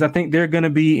Padres. I think they're going to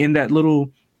be in that little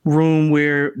room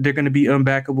where they're going to be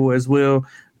unbackable as well.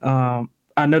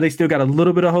 I know they still got a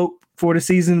little bit of hope for the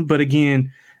season, but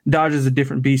again, Dodgers is a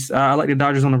different beast. I like the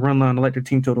Dodgers on the run line. I like their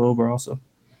team total over also.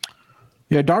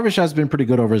 Yeah, Darvish has been pretty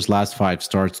good over his last 5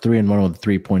 starts, 3-1 with a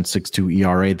 3.62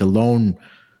 ERA. The lone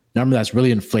number that's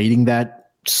really inflating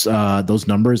those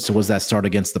numbers was that start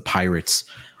against the Pirates,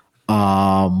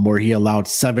 where he allowed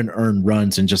 7 earned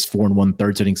runs in just 4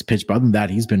 1/3 innings pitched. But other than that,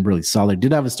 he's been really solid.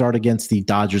 Did have a start against the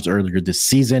Dodgers earlier this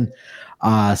season.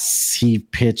 He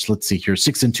pitched,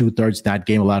 6 2/3 in that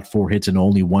game, allowed 4 hits and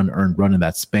only 1 earned run in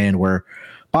that span, where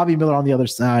Bobby Miller on the other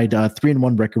side,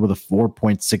 3-1 record with a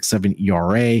 4.67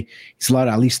 ERA. He's allowed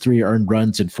at least 3 earned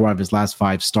runs in 4 of his last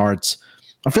 5 starts.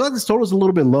 I feel like this total is a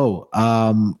little bit low.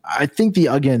 I think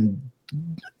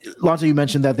Lonzo, you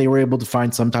mentioned that they were able to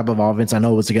find some type of offense. I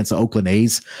know it was against the Oakland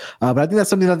A's, but I think that's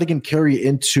something that they can carry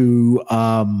into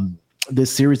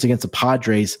this series against the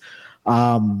Padres.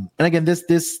 And again, this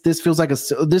feels like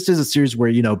this is a series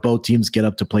where both teams get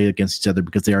up to play against each other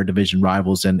because they are division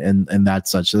rivals and that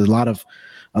such. There's a lot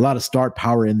of start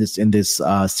power in this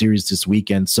series this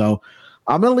weekend. So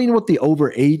I'm gonna lean with the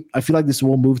over 8. I feel like this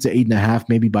will move to 8.5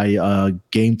 maybe by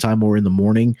game time or in the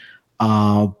morning.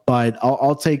 But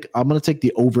I'm gonna take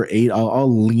the over 8.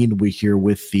 I'll lean with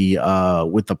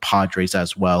the Padres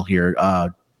as well here.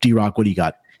 D-Rock, what do you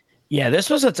got? Yeah, this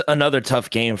was another tough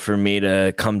game for me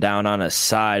to come down on a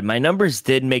side. My numbers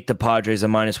did make the Padres a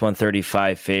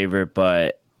 -135 favorite,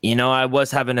 but I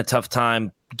was having a tough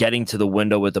time getting to the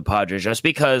window with the Padres just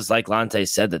because, like Lante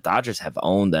said, the Dodgers have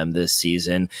owned them this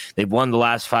season. They've won the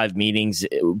last 5 meetings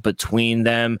between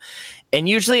them. And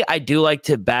usually I do like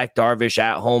to back Darvish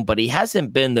at home, but he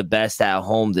hasn't been the best at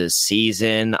home this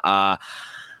season. I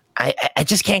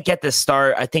just can't get this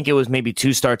start. I think it was maybe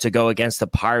 2 starts ago against the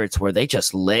Pirates where they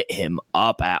just lit him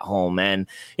up at home. And,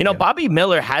 Bobby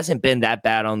Miller hasn't been that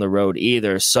bad on the road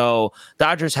either. So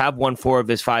Dodgers have won 4 of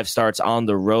his 5 starts on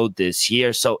the road this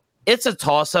year. So it's a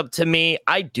toss-up to me.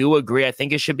 I do agree. I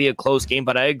think it should be a close game,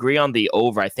 but I agree on the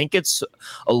over. I think it's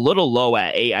a little low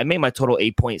at 8. I made my total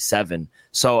 8.7.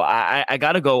 So I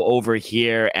got to go over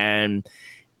here. And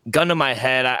gun to my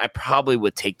head, I probably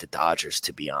would take the Dodgers,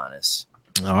 to be honest.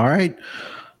 All right.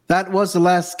 That was the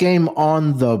last game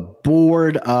on the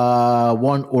board.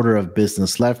 One order of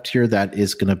business left here. That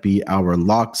is going to be our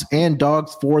locks and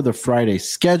dogs for the Friday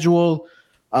schedule.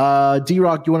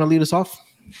 D-Rock, you want to lead us off?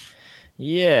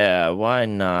 Yeah, why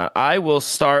not? I will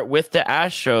start with the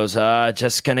Astros.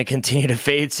 Just going to continue to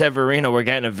fade Severino. We're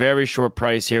getting a very short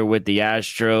price here with the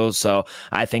Astros, so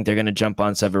I think they're going to jump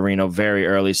on Severino very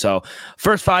early. So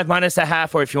first 5 minus a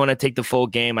half, or if you want to take the full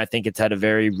game, I think it's at a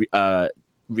very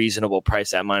reasonable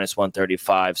price at minus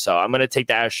 135. So I'm going to take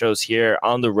the Astros here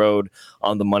on the road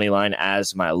on the money line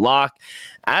as my lock.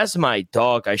 As my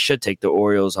dog, I should take the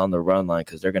Orioles on the run line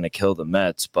because they're going to kill the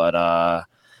Mets. But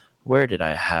where did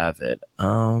I have it?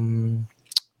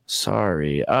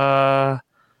 Sorry.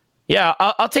 Yeah,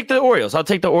 I'll take the Orioles. I'll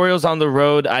take the Orioles on the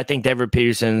road. I think David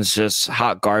Peterson's just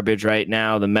hot garbage right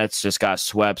now. The Mets just got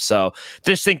swept. So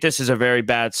just think this is a very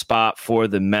bad spot for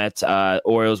the Mets.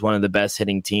 Orioles, one of the best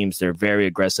hitting teams. They're very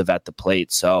aggressive at the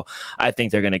plate. So I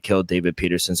think they're going to kill David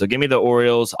Peterson. So give me the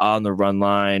Orioles on the run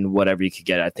line, whatever you could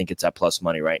get. I think it's at plus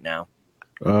money right now.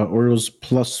 Orioles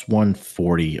plus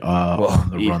 140 on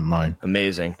the run line.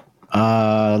 Amazing.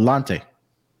 Lante.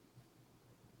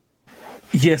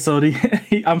 Yeah, so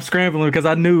I'm scrambling because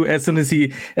I knew as soon as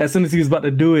he was about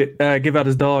to do it, give out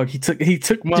his dog, he took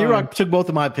mine. D-Rock took both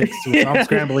of my picks too, so I'm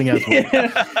scrambling as well.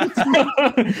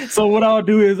 So what I'll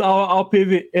do is I'll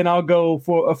pivot and I'll go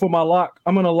for my lock.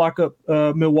 I'm gonna lock up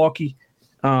Milwaukee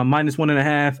minus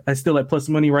 1.5. I still at plus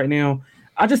money right now.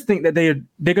 I just think that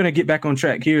they're gonna get back on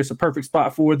track here. It's a perfect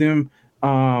spot for them.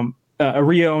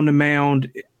 Aria on the mound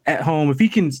at home. If he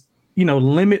can,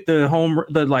 limit the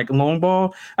long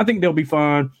ball, I think they'll be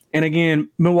fine. And again,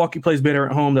 Milwaukee plays better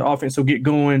at home. The offense will get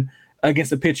going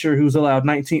against a pitcher who's allowed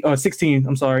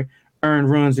 16 earned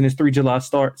runs in his 3 July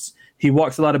starts. He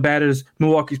walks a lot of batters.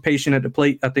 Milwaukee's patient at the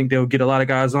plate. I think they'll get a lot of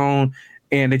guys on,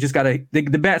 and they just the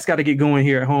bats got to get going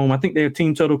here at home. I think their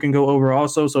team total can go over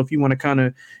also. So if you want to kind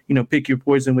of, pick your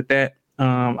poison with that,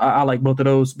 I like both of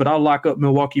those, but I'll lock up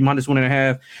Milwaukee minus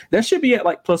 1.5. That should be at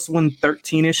like plus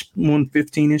 113-ish,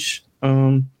 115-ish.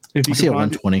 If you see at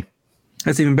 120.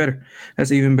 That's even better.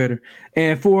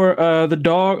 And for the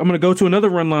dog, I'm going to go to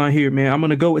another run line here, man. I'm going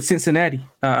to go with Cincinnati.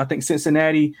 I think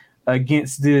Cincinnati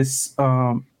against this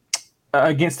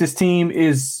team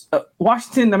is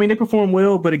Washington. I mean, they perform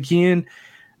well, but again,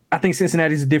 I think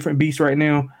Cincinnati's a different beast right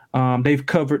now. They've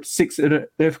covered six of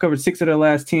their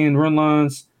last 10 run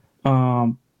lines.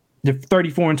 They're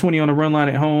 34-20 on the run line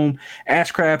at home.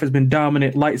 Ashcraft has been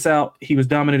dominant, lights out. He was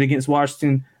dominant against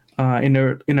Washington in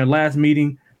their last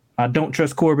meeting. I don't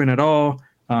trust Corbin at all.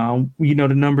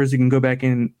 The numbers. You can go back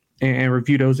and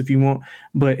review those if you want.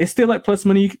 But it's still like plus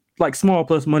money, like small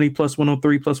plus money, plus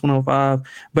 103, plus 105.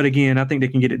 But again, I think they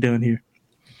can get it done here.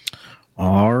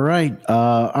 All right.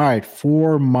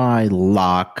 For my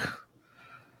lock,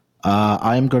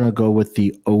 I'm going to go with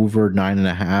the over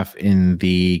 9.5 in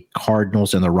the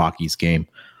Cardinals and the Rockies game.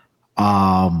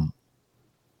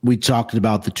 We talked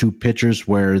about the two pitchers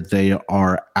where they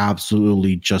are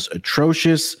absolutely just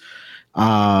atrocious.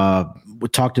 We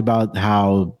talked about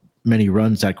how many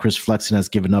runs that Chris Flexen has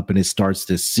given up in his starts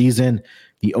this season.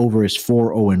 The over is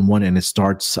 4-0-1 in his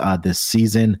starts this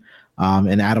season.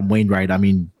 And Adam Wainwright, I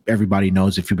mean, everybody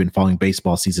knows if you've been following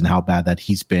baseball season how bad that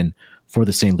he's been for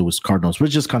the St. Louis Cardinals,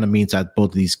 which just kind of means that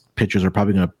both of these pitchers are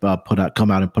probably going to come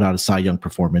out and put out a Cy Young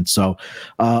performance. So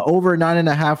over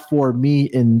 9.5 for me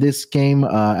in this game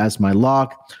as my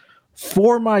lock.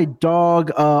 For my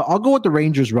dog, I'll go with the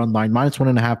Rangers run line, minus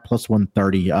 1.5, plus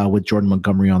 130 with Jordan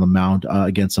Montgomery on the mound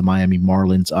against the Miami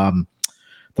Marlins.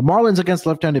 The Marlins against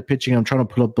left-handed pitching, I'm trying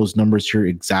to put up those numbers here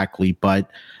exactly,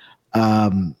 but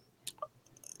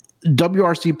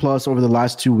WRC plus over the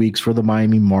last 2 weeks for the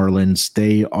Miami Marlins,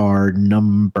 they are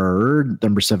number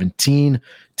 17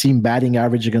 team batting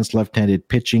average against left-handed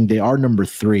pitching. They are number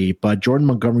 3, but Jordan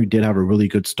Montgomery did have a really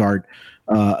good start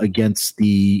against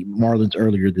the Marlins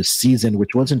earlier this season,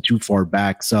 which wasn't too far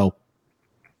back. So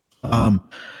I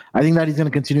think that he's going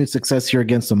to continue his success here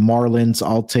against the Marlins.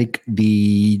 I'll take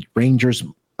the Rangers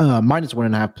minus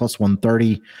 1.5 plus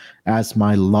 130 as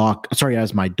my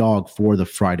dog for the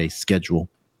Friday schedule.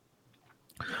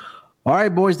 All right,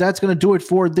 boys, that's going to do it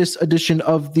for this edition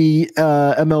of the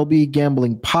MLB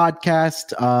Gambling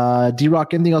Podcast.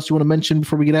 D-Rock, anything else you want to mention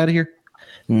before we get out of here?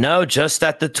 No, just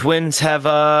that the Twins have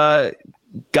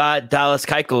got Dallas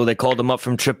Keuchel. They called him up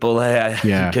from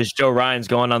AAA because Joe Ryan's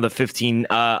going on the 15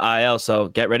 IL, so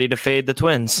get ready to fade the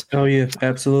Twins. Oh, yeah,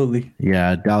 absolutely.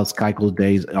 Yeah, Dallas Keuchel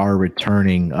days are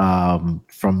returning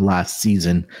from last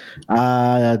season.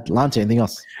 Lante, anything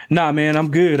else? Nah, man,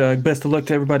 I'm good. Best of luck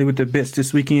to everybody with the bets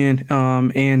this weekend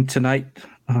and tonight.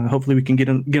 Hopefully we can get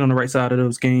on the right side of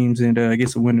those games and get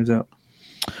some winners out.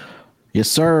 Yes,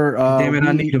 sir. Damn it,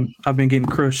 I need them. I've been getting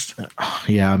crushed.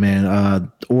 Yeah, man.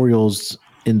 Orioles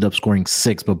end up scoring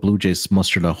 6, but Blue Jays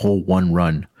mustered a whole 1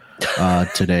 run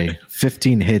today.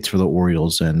 15 hits for the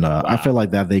Orioles, and wow. I feel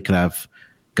like that they could have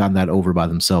gotten that over by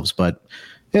themselves, but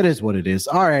it is what it is.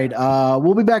 All right,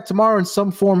 we'll be back tomorrow in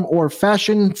some form or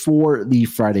fashion for the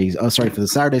for the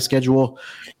Saturday schedule.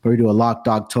 Where we do a lock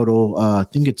dog total. I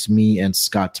think it's me and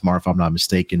Scott tomorrow, if I'm not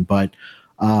mistaken, but.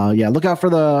 Look out for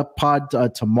the pod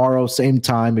tomorrow, same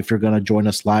time, if you're going to join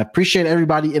us live. Appreciate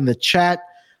everybody in the chat.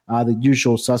 The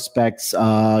usual suspects,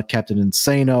 Captain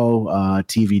Insano,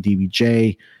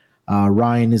 TVDBJ,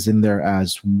 Ryan is in there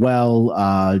as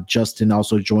well. Justin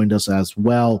also joined us as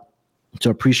well. So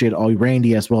appreciate all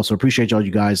Randy as well. So appreciate all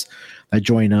you guys that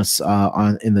join us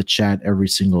in the chat every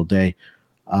single day.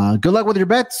 Good luck with your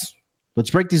bets. Let's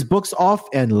break these books off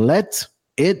and let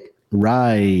it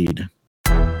ride.